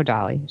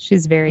 Dolly.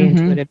 She's very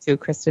intuitive, too.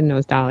 Kristen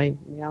knows Dolly.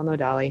 We all know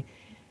Dolly.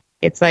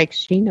 It's like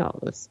she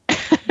knows.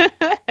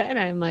 And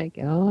I'm like,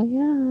 oh,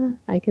 yeah,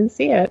 I can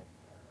see it.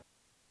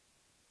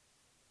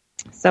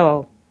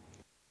 So,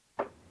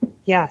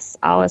 yes,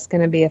 always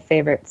going to be a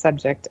favorite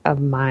subject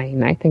of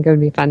mine. I think it would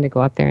be fun to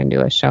go up there and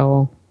do a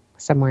show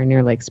somewhere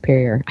near Lake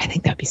Superior. I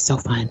think that'd be so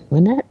fun,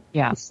 wouldn't it?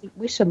 Yeah.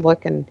 We should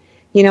look, and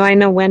I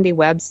know Wendy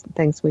Webb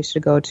thinks we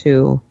should go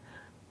to.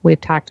 We've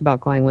talked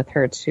about going with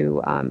her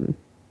to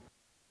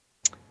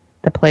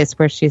the place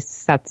where she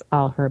sets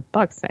all her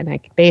books in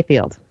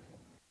Bayfield.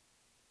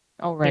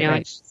 Oh, right.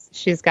 Right.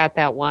 She's got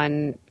that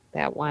one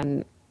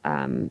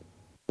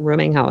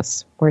rooming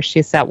house where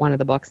she set one of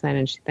the books in,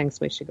 and she thinks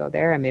we should go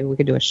there, and maybe we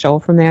could do a show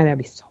from there. That'd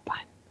be so fun.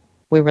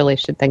 We really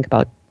should think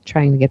about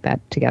trying to get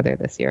that together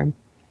this year.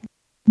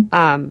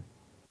 So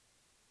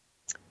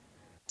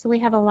we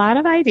have a lot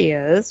of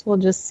ideas. We'll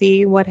just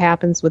see what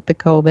happens with the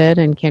COVID,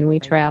 and can we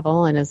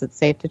travel, and is it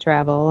safe to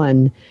travel,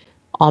 and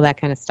all that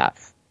kind of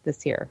stuff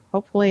this year.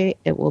 Hopefully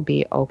it will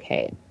be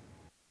okay.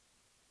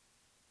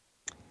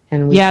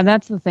 And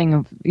that's the thing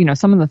of,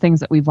 some of the things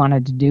that we've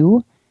wanted to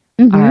do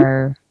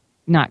are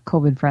not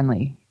COVID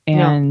friendly.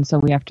 And so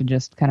we have to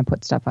just kind of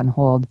put stuff on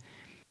hold.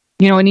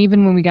 And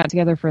even when we got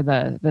together for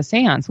the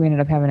seance, we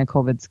ended up having a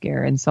COVID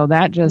scare. And so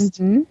that just,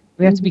 we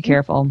have to be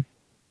careful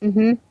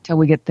till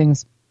we get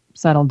things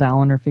settled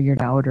down or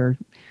figured out, or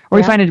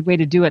we find a way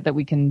to do it that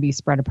we can be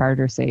spread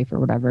apart or safe or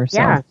whatever.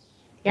 So,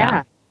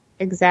 yeah,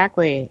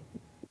 exactly.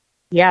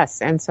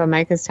 Yes, and so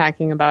Mike is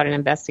talking about an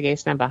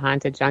investigation of a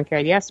haunted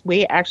junkyard. Yes,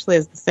 we actually,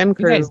 as the Sim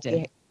crew,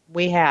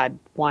 we had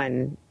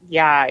one.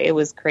 Yeah, it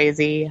was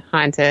crazy,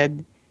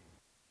 haunted.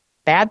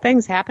 Bad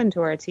things happened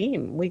to our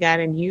team. We got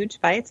in huge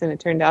fights, and it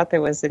turned out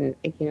there was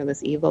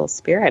this evil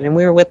spirit. And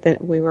we were with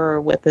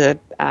the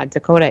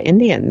Dakota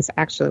Indians.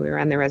 Actually, we were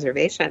on the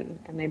reservation,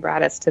 and they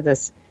brought us to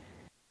this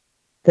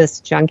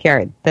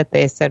junkyard that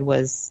they said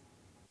was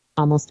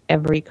almost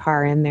every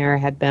car in there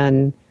had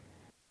been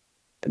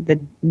the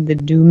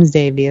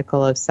doomsday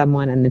vehicle of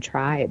someone in the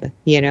tribe,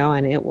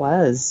 and it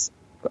was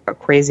a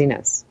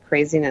craziness,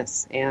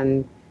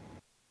 and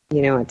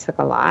it took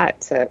a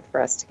lot for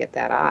us to get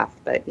that off.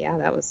 But yeah,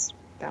 that was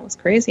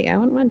crazy. I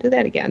wouldn't want to do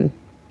that again.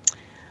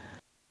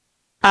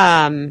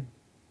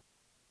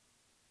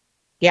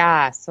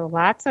 Yeah, so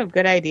lots of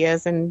good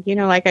ideas, and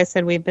like I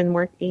said, we've been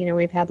working.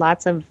 We've had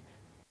lots of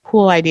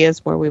cool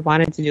ideas where we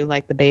wanted to do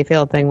like the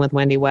Bayfield thing with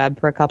Wendy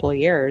Webb for a couple of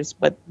years,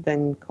 but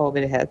then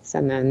COVID hits,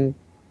 and then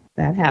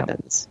that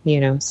happens,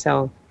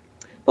 so,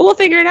 but we'll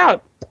figure it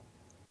out.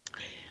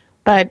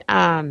 But,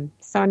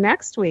 so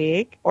next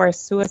week, or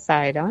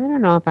suicide, I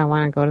don't know if I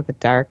want to go to the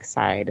dark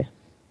side.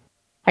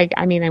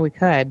 I mean, we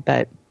could,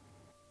 but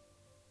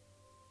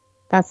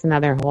that's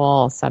another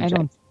whole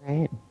subject,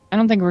 right? I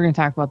don't think we're going to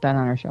talk about that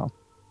on our show.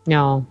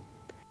 No,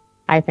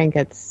 I think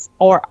it's,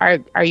 or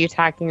are you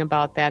talking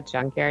about that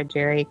junkyard,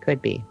 Jerry?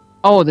 Could be.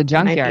 Oh, the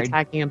junkyard. Might be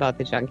talking about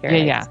the junkyard.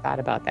 Yeah. I just thought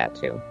about that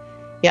too.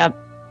 Yep.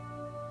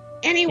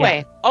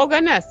 Anyway, Oh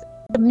goodness,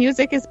 the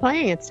music is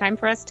playing. It's time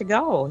for us to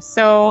go.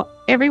 So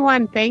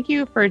everyone, thank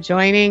you for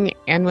joining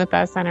in with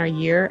us on our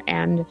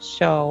year-end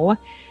show.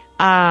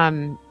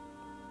 To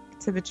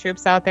the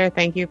troops out there,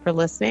 thank you for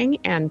listening,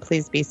 and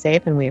please be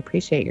safe, and we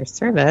appreciate your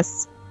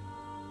service.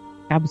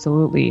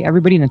 Absolutely.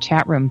 Everybody in the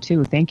chat room,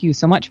 too. Thank you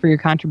so much for your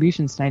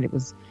contributions tonight. It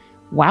was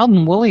wild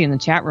and woolly in the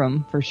chat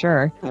room, for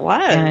sure. It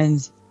was.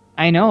 And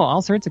I know,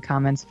 all sorts of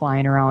comments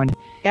flying around.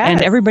 Yes.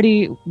 And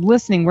everybody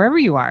listening, wherever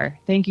you are,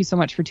 thank you so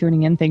much for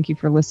tuning in. Thank you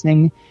for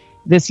listening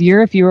this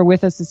year. If you were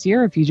with us this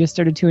year, if you just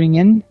started tuning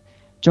in,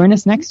 join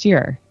us next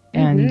year.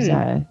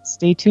 And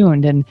stay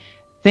tuned. And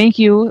thank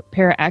you,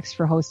 Para X,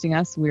 for hosting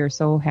us. We are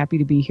so happy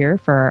to be here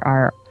for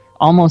our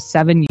almost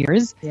 7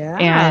 years. Yeah.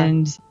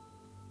 And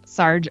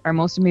Sarge, our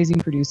most amazing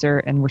producer,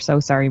 and we're so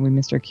sorry we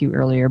missed our cue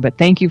earlier, but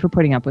thank you for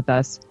putting up with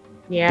us.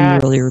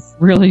 Yes. We really,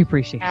 really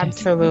appreciate it.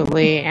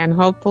 Absolutely. And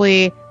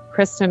hopefully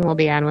Kristen will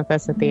be on with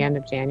us at the end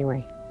of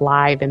January,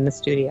 live in the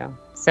studio.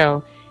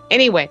 So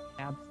anyway,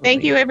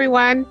 Thank you,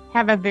 everyone.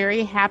 Have a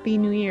very happy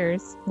New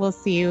Year's. We'll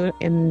see you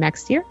in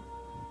next year.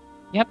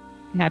 Yep.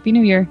 Happy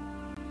New Year.